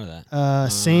make something out of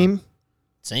that. Same.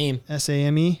 Same.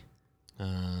 SAME.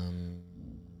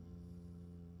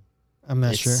 I'm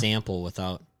not It's sure. sample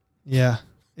without Yeah.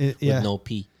 with Yeah. no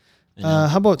P. And no.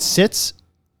 How about sits?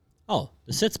 Oh,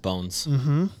 the sits bones.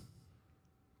 Mm-hmm.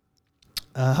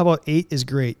 How about 8 is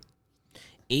great?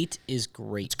 8 is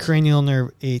great. Cranial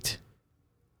nerve 8,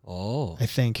 Oh. I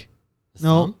think. the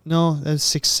No, thumb? no, that's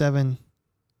 6, 7,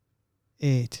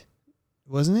 8.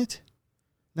 Wasn't it?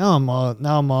 Now I'm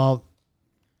all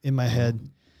in my head.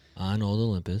 On old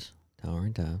Olympus,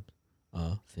 towering tops,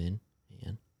 fin,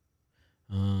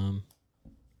 and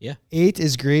 8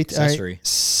 is great. All right. Accessory.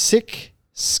 Sick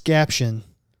scaption.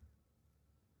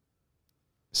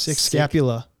 Sick Sick.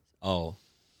 scapula. oh,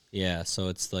 yeah. So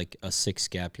it's like a 6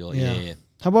 scapula. Yeah. Yeah.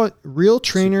 How about real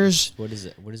trainers? What is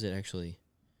it? What does it actually?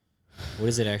 What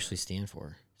does it actually stand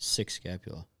for? 6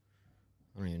 scapula.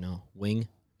 I don't even know. Wing.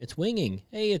 It's winging.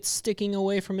 Hey, it's sticking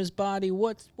away from his body.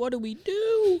 What do we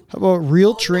do? How about real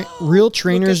Look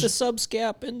trainers? at the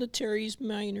subscap and the teres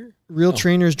minor. Real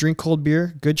trainers drink cold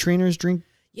beer. Good trainers drink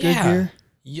good beer.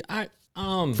 Yeah.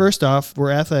 First off, we're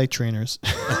athletic trainers.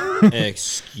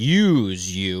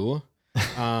 Excuse you.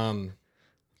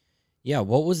 Yeah,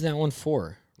 what was that one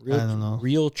for? I don't know.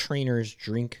 Real trainers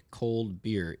drink cold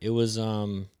beer. It was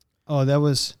Oh, that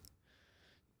was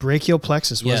brachial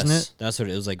plexus, wasn't it? That's what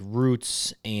it was, like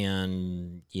roots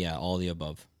and yeah, all the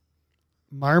above.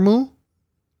 Marmu?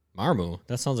 Marmu.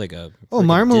 That sounds like a Oh,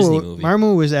 freaking Disney movie.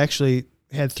 Marmu was actually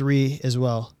had 3 as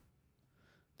well.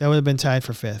 That would have been tied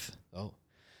for 5th. Oh.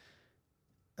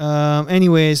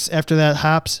 Anyways, after that,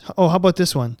 hops. Oh, how about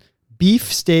this one?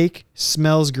 Beef steak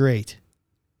smells great.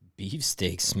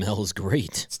 Beefsteak smells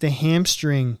great. It's the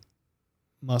hamstring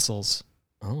muscles.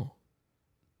 Oh.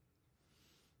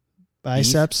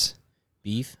 Biceps.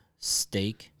 Beef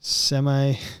steak.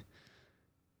 Semi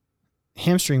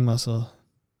hamstring muscle.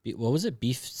 What was it?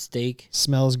 Beef steak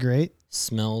Smells great.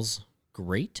 smells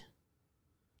great.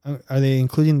 Are they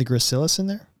including the gracilis in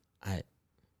there?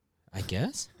 I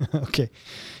guess. Okay.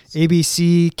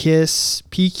 ABC, KISS,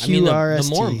 PQRST. I mean, the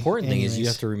more important thing is you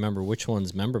have to remember which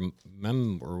one's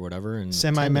mem or whatever, and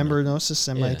semi-membranosis,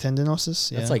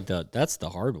 semi-tendinosis. Yeah. That's the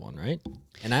hard one, right?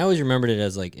 And I always remembered it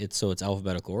as like it's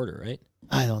alphabetical order, right?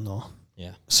 I don't know.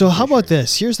 Yeah. So how about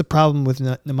this? Here's the problem with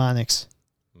mnemonics.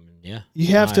 Yeah. You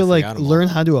have to learn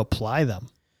how to apply them.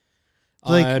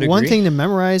 Like one thing to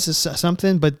memorize is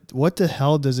something, but what the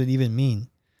hell does it even mean?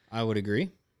 I would agree.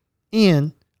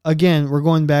 And again, we're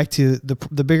going back to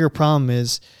the bigger problem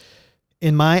is,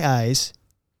 in my eyes,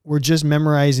 we're just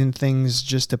memorizing things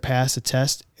just to pass a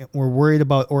test. We're worried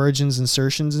about origins,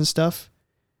 insertions, and stuff.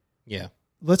 Yeah.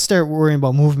 Let's start worrying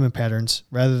about movement patterns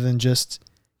rather than just.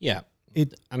 Yeah.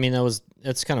 I mean,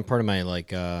 that's kind of part of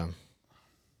my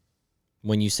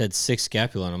when you said 6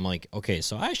 scapula, and I'm like, okay,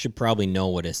 so I should probably know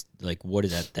what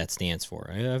that stands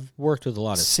for. I've worked with a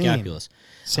lot of scapulas.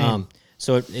 Same.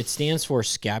 So it stands for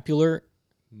scapular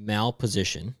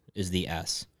malposition is the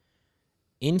S.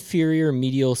 Inferior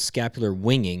medial scapular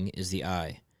winging is the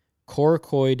I.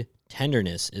 Coracoid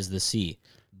tenderness is the C.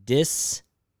 Dyskinesis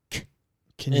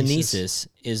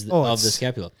is of the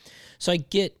scapula. So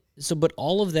but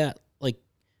all of that, like,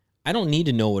 I don't need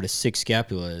to know what a 6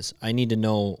 scapula is. I need to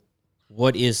know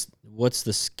what's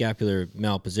the scapular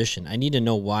malposition. I need to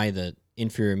know why the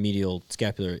inferior medial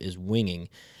scapular is winging.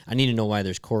 I need to know why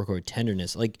there's coracoid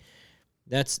tenderness. Like,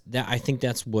 I think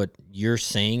that's what you're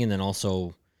saying, and then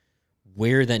also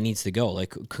where that needs to go.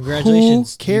 Like,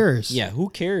 congratulations. Who cares? Who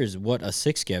cares what a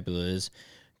 6 scapula is?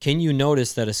 Can you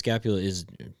notice that a scapula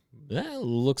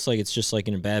looks like it's just like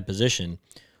in a bad position?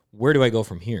 Where do I go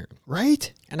from here?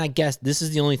 Right? And I guess this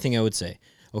is the only thing I would say.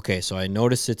 Okay, so I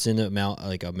notice it's in a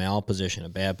mal position, a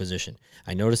bad position.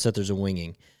 I notice that there's a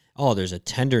winging. Oh, there's a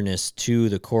tenderness to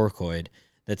the coracoid.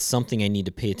 That's something I need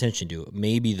to pay attention to.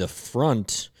 Maybe the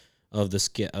front of the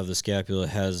scapula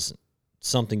has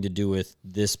something to do with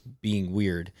this being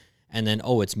weird. And then,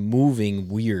 it's moving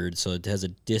weird, so it has a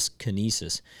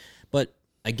dyskinesis. But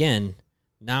again,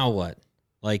 now what?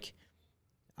 Like,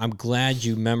 I'm glad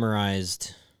you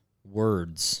memorized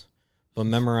words, but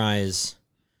memorize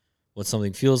what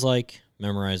something feels like,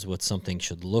 memorize what something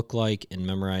should look like, and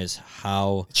memorize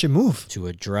how it should move to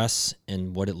address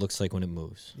and what it looks like when it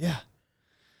moves. Yeah.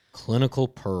 Clinical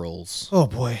pearls. Oh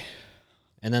boy.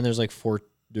 And then there's like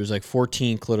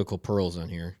 14 clinical pearls on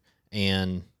here.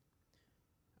 And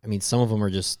I mean, some of them are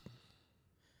just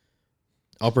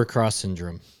upper cross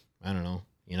syndrome. I don't know.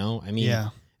 I mean, yeah.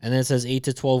 And then it says 8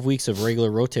 to 12 weeks of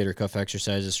regular rotator cuff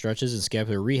exercises, stretches, and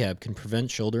scapular rehab can prevent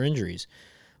shoulder injuries.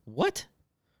 What?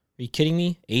 Are you kidding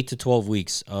me? 8 to 12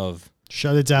 weeks of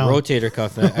shut it down rotator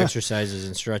cuff exercises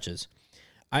and stretches.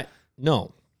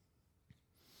 No.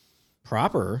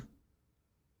 Proper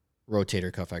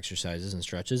rotator cuff exercises and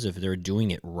stretches, if they're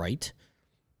doing it right.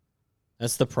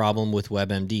 That's the problem with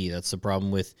WebMD. That's the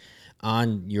problem with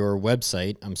on your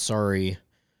website. I'm sorry,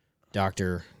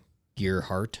 Dr.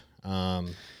 Gearhart.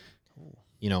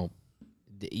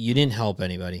 You didn't help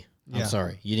anybody. I'm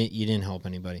sorry. You didn't help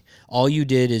anybody. All you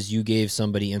did is you gave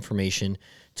somebody information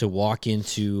to walk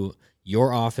into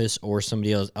your office or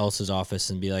somebody else's office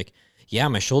and be like, yeah,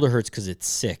 my shoulder hurts because it's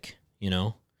sick,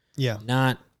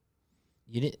 Yeah.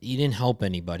 You didn't help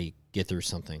anybody get through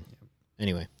something.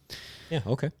 Anyway. Yeah,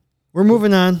 okay. We're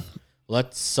moving on.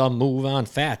 Let's move on.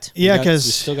 Fat. Yeah, because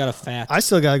we still got a fat. I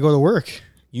still got to go to work.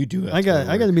 You do. I got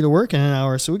to be to work in an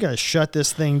hour, so we got to shut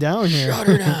this thing down here. Shut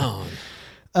her down.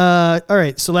 All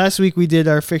right. So last week we did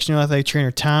our fictional athletic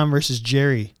trainer Tom versus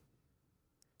Jerry.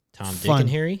 Tom, Dick, and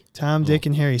Harry. Tom, Dick,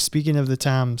 and Harry. Speaking of the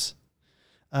Toms,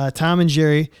 Tom and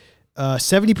Jerry.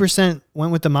 70%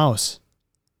 went with the mouse.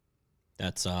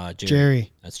 That's Jerry.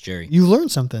 Jerry. That's Jerry. You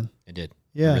learned something. I did.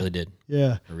 Yeah. I really did.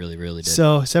 Yeah. I really, really did.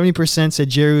 So 70% said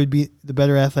Jerry would be the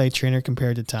better athletic trainer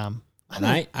compared to Tom.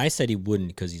 And I said he wouldn't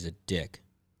because he's a dick,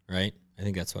 right? I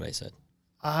think that's what I said.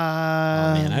 Oh,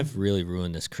 man, I've really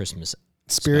ruined this Christmas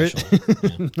spirit.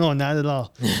 Yeah. No, not at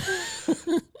all.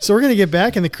 So we're going to get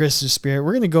back in the Christmas spirit.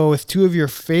 We're going to go with two of your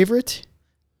favorite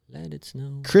Let it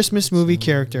snow. Christmas movie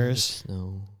characters.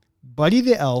 Buddy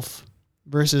the Elf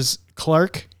versus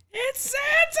Clark. It's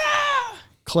Santa!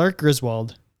 Clark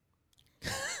Griswold.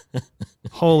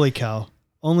 Holy cow.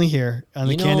 Only here on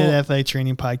the Candid Athletic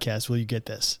Training Podcast will you get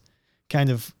this kind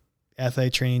of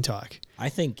athletic training talk. I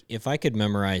think if I could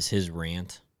memorize his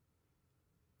rant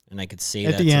and I could say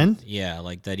at the end. Yeah,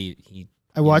 like that he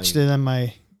I watched it on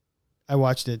my I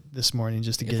watched it this morning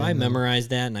just to get. If I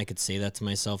memorized that and I could say that to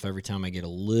myself every time I get a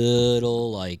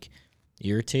little like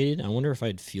irritated, I wonder if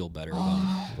I'd feel better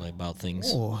about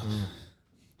things. Oh.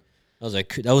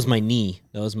 That was my knee.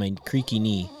 That was my creaky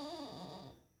knee.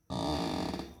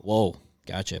 Whoa,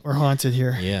 gotcha. We're haunted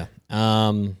here. Yeah.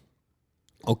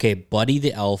 Okay, Buddy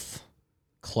the Elf,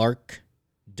 Clark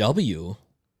W.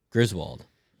 Griswold.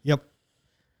 Yep.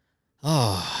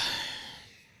 Oh,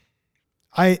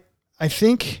 I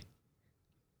think,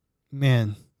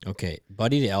 man, okay.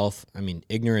 Buddy the Elf. I mean,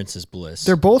 ignorance is bliss.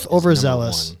 they're both is number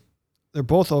overzealous. one. They're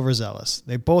both overzealous.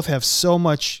 They both have so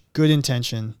much good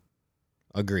intention,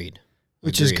 Agreed.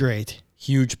 which is great.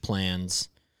 Huge plans,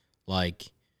 like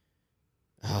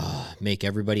make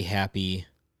everybody happy.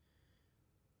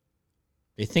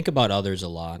 They think about others a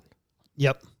lot.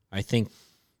 Yep. I think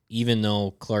even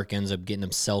though Clark ends up getting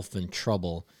himself in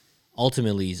trouble,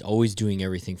 ultimately he's always doing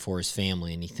everything for his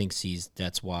family, and he thinks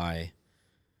that's why,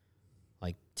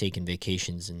 like, taking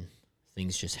vacations and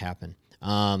things just happen.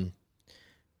 I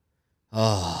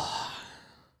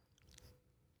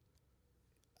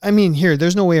mean,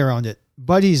 there's no way around it.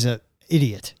 Buddy's an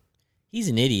idiot. He's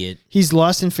an idiot. He's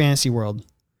lost in fantasy world.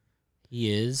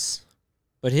 He is,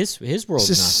 but his world is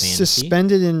not fantasy.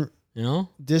 Suspended in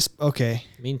this. Okay.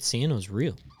 I mean, Santa's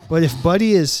real. But if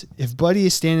Buddy is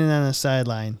standing on the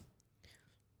sideline,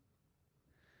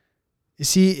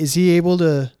 is he able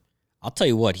to? I'll tell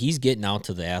you what, he's getting out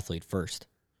to the athlete first.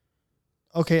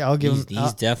 Okay, I'll give him.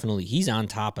 He's on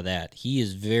top of that.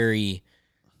 He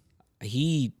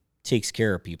takes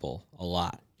care of people a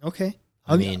lot. Okay,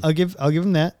 I'll give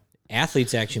him that.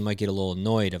 Athletes actually might get a little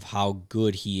annoyed of how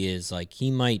good he is. Like, he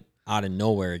might out of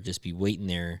nowhere just be waiting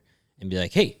there and be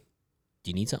like, "Hey, do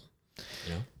you need something?"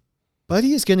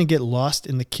 Buddy is gonna get lost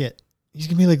in the kit. He's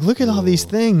gonna be like, "Look at all these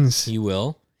things." He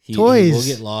will. Toys. He will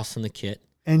get lost in the kit.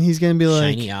 And he's gonna be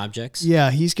like shiny objects. Yeah,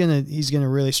 he's gonna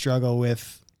really struggle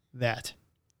with that.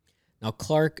 Now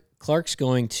Clark's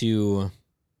going to.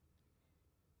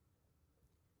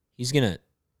 He's gonna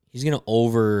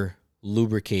over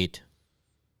lubricate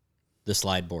the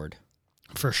slide board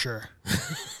for sure.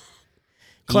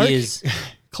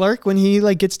 Clark, when he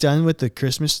gets done with the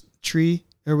Christmas tree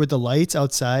or with the lights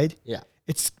outside. Yeah.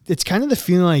 It's kind of the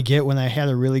feeling I get when I had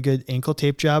a really good ankle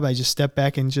tape job. I just step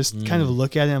back and just kind of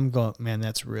look at it and go, man,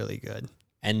 that's really good.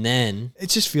 And then it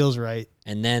just feels right.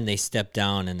 And then they step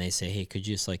down and they say, hey, could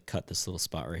you just cut this little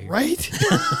spot right here? Right?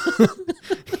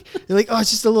 You're like, oh,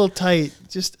 it's just a little tight.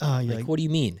 Just you're like, what do you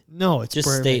mean? No, it's just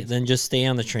perfect. Just stay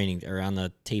on the training or on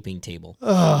the taping table.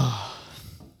 Oh.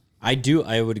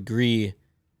 I would agree.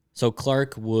 So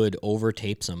Clark would over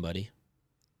tape somebody.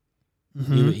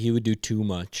 Mm-hmm. He would do too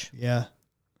much. Yeah.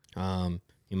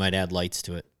 He might add lights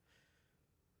to it.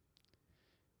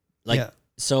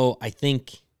 So I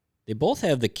think they both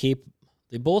have they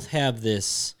both have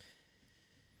this.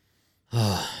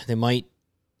 They might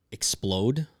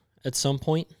explode at some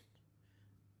point.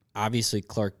 Obviously,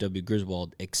 Clark W.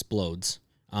 Griswold explodes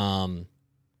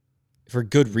for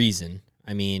good reason.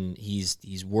 I mean,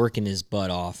 he's working his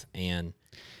butt off, and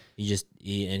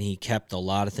he kept a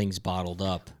lot of things bottled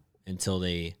up until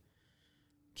they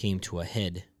came to a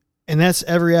head. And that's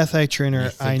every athletic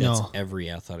trainer I know. That's every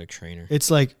athletic trainer. It's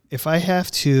like, if I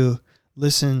have to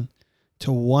listen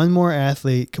to one more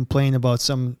athlete complain about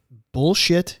some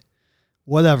bullshit,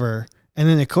 whatever, and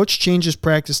then the coach changes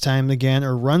practice time again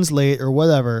or runs late or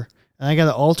whatever, and I got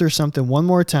to alter something one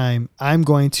more time, I'm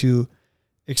going to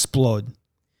explode.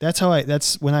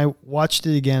 That's when I watched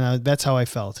it again, that's how I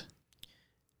felt.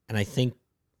 And I think,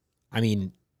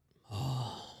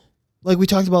 like we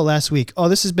talked about last week,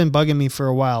 this has been bugging me for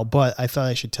a while, but I thought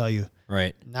I should tell you.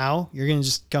 Right. Now? You're going to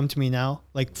just come to me now?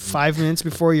 5 minutes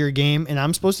before your game, and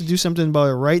I'm supposed to do something about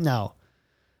it right now.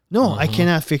 No, I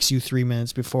cannot fix you 3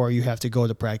 minutes before you have to go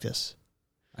to practice.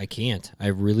 I can't. I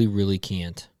really, really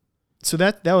can't. So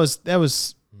that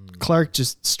was Clark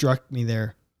just struck me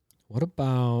there. What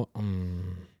about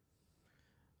I'm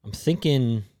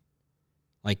thinking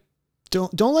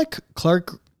don't let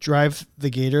Clark drive the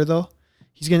Gator though.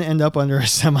 He's going to end up under a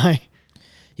semi.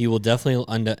 He will definitely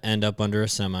end up under a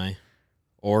semi,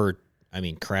 or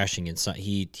crashing inside.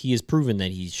 He has proven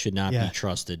that he should not be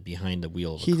trusted behind the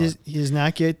wheel of a car. He does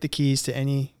not get the keys to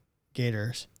any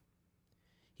Gators.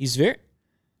 He's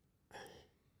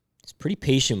pretty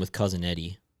patient with Cousin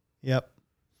Eddie. Yep.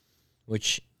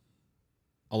 Which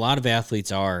a lot of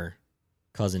athletes are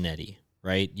Cousin Eddie,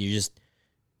 right? You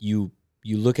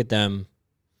look at them,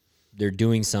 they're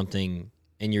doing something,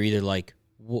 and you're either like,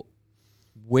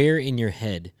 where in your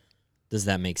head does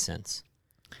that make sense?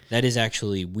 That is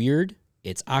actually weird.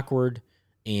 It's awkward.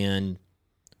 And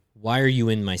why are you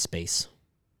in my space?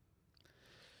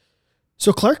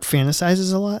 So Clark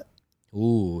fantasizes a lot.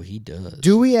 Ooh, he does.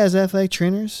 Do we, as athletic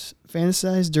trainers,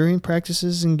 fantasize during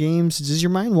practices and games? Does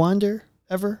your mind wander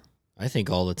ever? I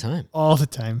think all the time. All the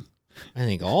time. I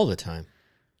think all the time.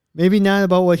 Maybe not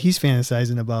about what he's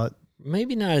fantasizing about,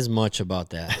 Maybe not as much about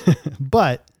that.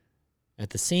 but At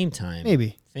the same time,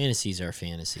 maybe. fantasies are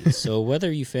fantasies. So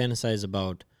whether you fantasize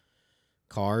about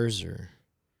cars or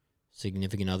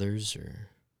significant others or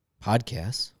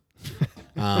podcasts,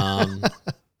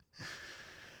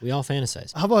 we all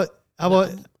fantasize. How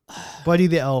about Buddy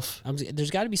the Elf? There's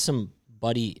got to be some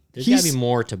Buddy. There's got to be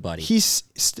more to Buddy. He's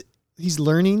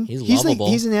learning. He's Like,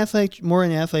 lovable. he's an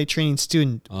athletic training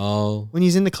student. Oh, When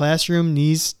he's in the classroom,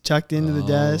 knees tucked into the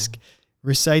desk,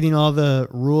 reciting all the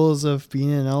rules of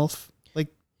being an elf. Like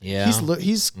yeah.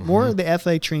 he's more of the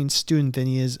athletic trained student than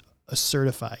he is a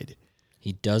certified.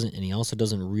 He doesn't, and he also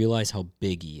doesn't realize how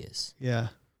big he is. Yeah.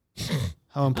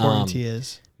 How important he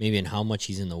is. Maybe and how much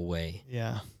he's in the way.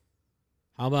 Yeah.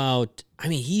 How about? I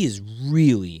mean, he is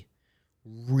really,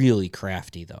 really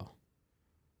crafty, though.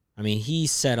 I mean, he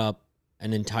set up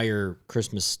an entire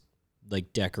Christmas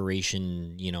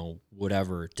decoration,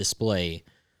 whatever display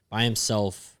by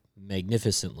himself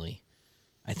magnificently.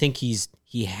 I think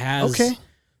he has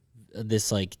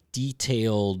this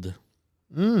detailed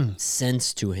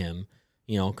sense to him,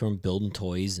 from building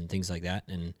toys and things like that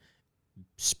and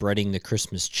spreading the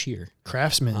Christmas cheer.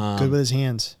 Craftsman, good with his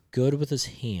hands. Good with his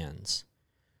hands.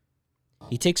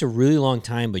 He takes a really long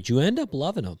time, but you end up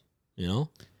loving him,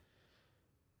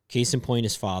 Case in point,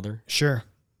 his father. Sure.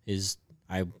 His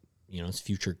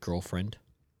future girlfriend.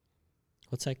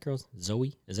 What's that girl?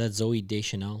 Zoe? Is that Zoe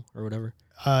Deschanel or whatever?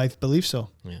 I believe so.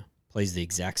 Yeah. Plays the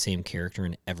exact same character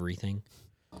in everything.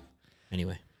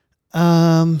 Anyway.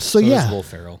 So does yeah. Will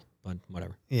Ferrell, but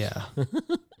whatever. Yeah.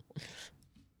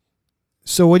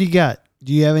 So what do you got?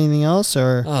 Do you have anything else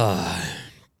or?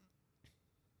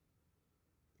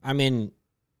 I mean,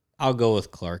 I'll go with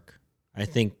Clark. I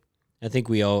think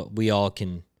we all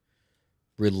can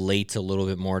relate a little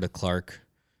bit more to Clark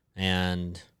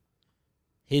and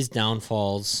his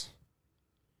downfalls.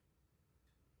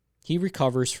 He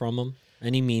recovers from them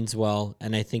and he means well.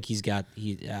 And I think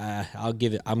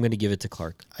I'm going to give it to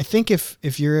Clark. I think if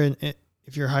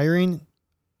you're hiring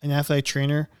an athletic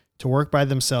trainer to work by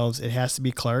themselves, it has to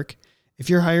be Clark. If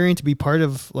you're hiring to be part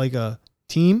of a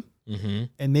team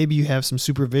and maybe you have some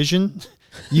supervision,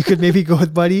 you could maybe go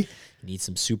with Buddy. Need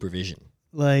some supervision.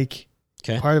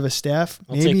 Part of a staff.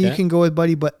 I'll maybe take you that. can go with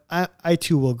Buddy, but I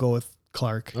too will go with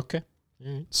Clark. Okay.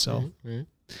 All right. So, All right.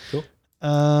 Cool.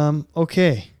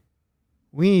 Okay.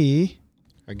 We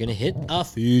Are going to hit a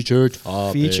feature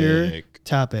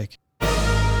topic.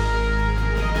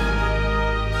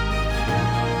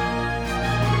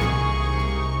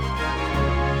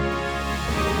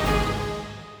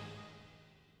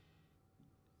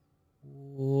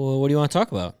 What do you want to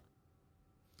talk about?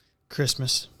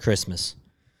 Christmas.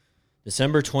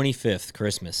 December 25th,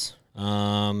 Christmas.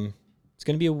 It's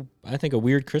going to be, I think, a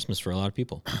weird Christmas for a lot of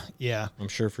people. Yeah. I'm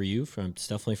sure for you, it's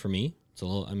definitely for me. It's a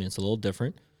little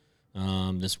different.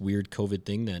 This weird COVID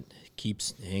thing that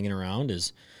keeps hanging around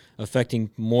is affecting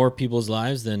more people's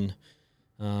lives than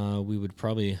we would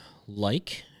probably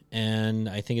like. And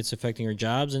I think it's affecting our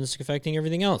jobs and it's affecting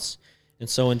everything else. And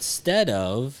so instead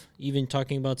of even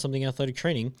talking about something athletic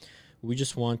training, we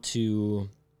just want to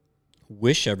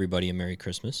wish everybody a Merry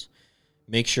Christmas.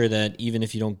 Make sure that even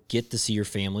if you don't get to see your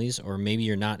families or maybe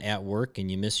you're not at work and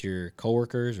you miss your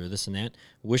coworkers or this and that,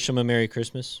 wish them a Merry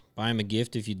Christmas. Buy them a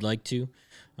gift if you'd like to.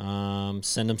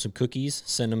 Send them some cookies.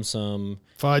 Send them some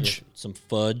fudge,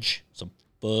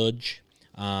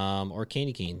 or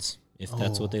candy canes if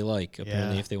that's what they like.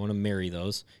 Apparently, if they want to marry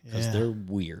those because they're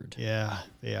weird. Yeah,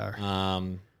 they are.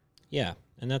 Yeah,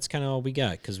 and that's kind of all we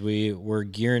got because we're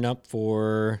gearing up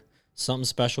for something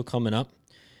special coming up.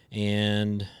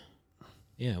 And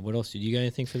yeah, what else? Did you got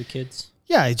anything for the kids?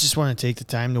 Yeah, I just want to take the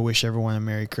time to wish everyone a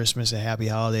Merry Christmas, a Happy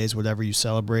Holidays, whatever you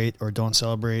celebrate or don't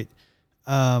celebrate.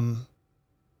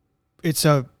 It's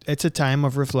a time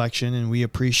of reflection, and we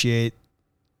appreciate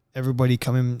everybody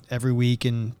coming every week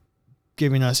and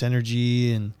giving us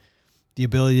energy and the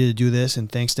ability to do this.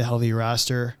 And thanks to Healthy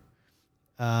Roster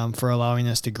for allowing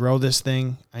us to grow this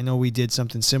thing. I know we did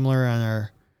something similar on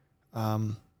our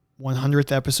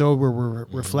 100th episode where we're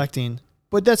reflecting,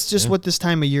 but that's just what this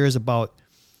time of year is about.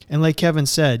 And like Kevin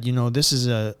said, this is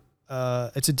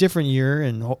it's a different year,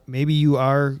 and maybe you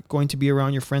are going to be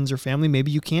around your friends or family. Maybe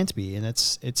you can't be, and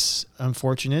it's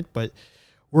unfortunate, but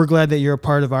we're glad that you're a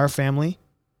part of our family,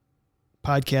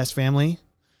 podcast family,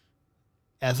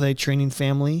 athletic training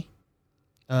family.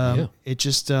 It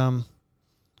just,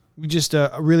 we just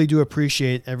really do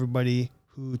appreciate everybody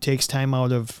who takes time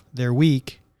out of their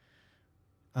week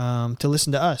to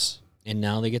listen to us. And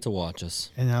now they get to watch us.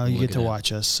 And now you Look get to at that.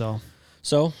 watch us.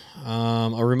 So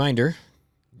A reminder,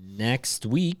 next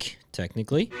week,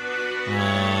 technically,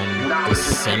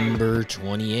 December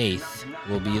 28th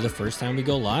will be the first time we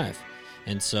go live.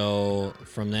 And so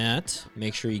from that,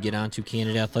 make sure you get on to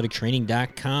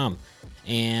CanadaAthleticTraining.com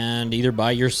and either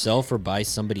buy yourself or buy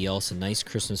somebody else a nice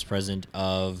Christmas present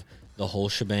of the whole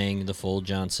shebang, the full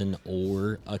Johnson,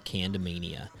 or a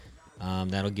Candamania.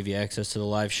 That'll give you access to the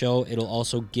live show. It'll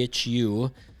also get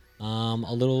you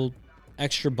a little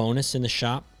extra bonus in the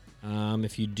shop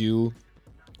if you do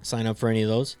sign up for any of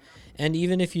those. And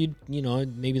even if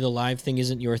maybe the live thing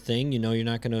isn't your thing, you're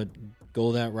not going to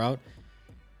go that route,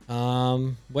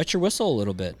 wet your whistle a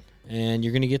little bit, and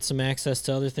you're going to get some access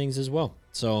to other things as well.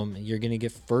 So you're going to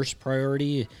get first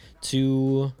priority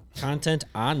to content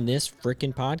on this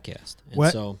frickin' podcast.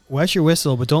 And wet your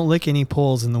whistle, but don't lick any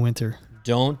poles in the winter.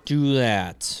 Don't do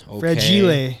that, okay?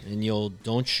 Fragile. And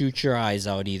don't shoot your eyes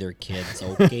out either, kids,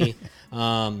 okay?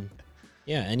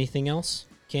 Anything else?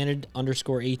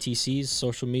 Canada_ATC's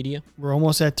social media. We're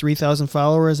almost at 3,000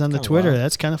 followers on the Twitter. Wild.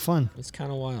 That's kind of fun. It's kind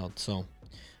of wild. So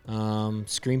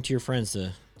scream to your friends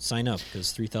to sign up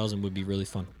because 3,000 would be really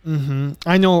fun. Mm-hmm.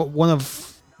 I know one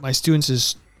of my students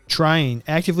is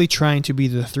actively trying to be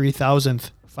the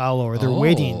 3,000th follower. They're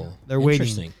waiting. They're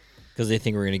waiting. Because they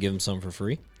think we're going to give them something for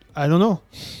free? I don't know.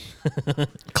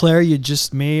 Claire, you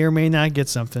just may or may not get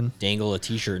something. Dangle a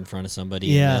T-shirt in front of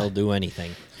somebody and they'll do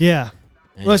anything. Yeah.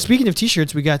 Anyway. Well, speaking of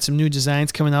T-shirts, we got some new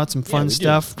designs coming out, some fun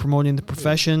stuff, promoting the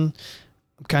profession.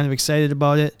 I'm kind of excited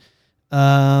about it.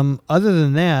 Other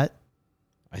than that,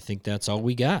 I think that's all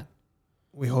we got.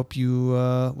 We hope you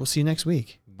we'll see you next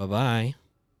week. Bye-bye.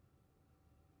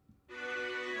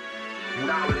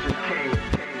 Knowledge is king.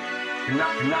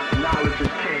 Knowledge is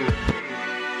king.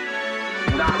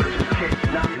 Knowledge is king.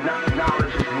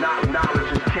 Knowledge is not knowledge.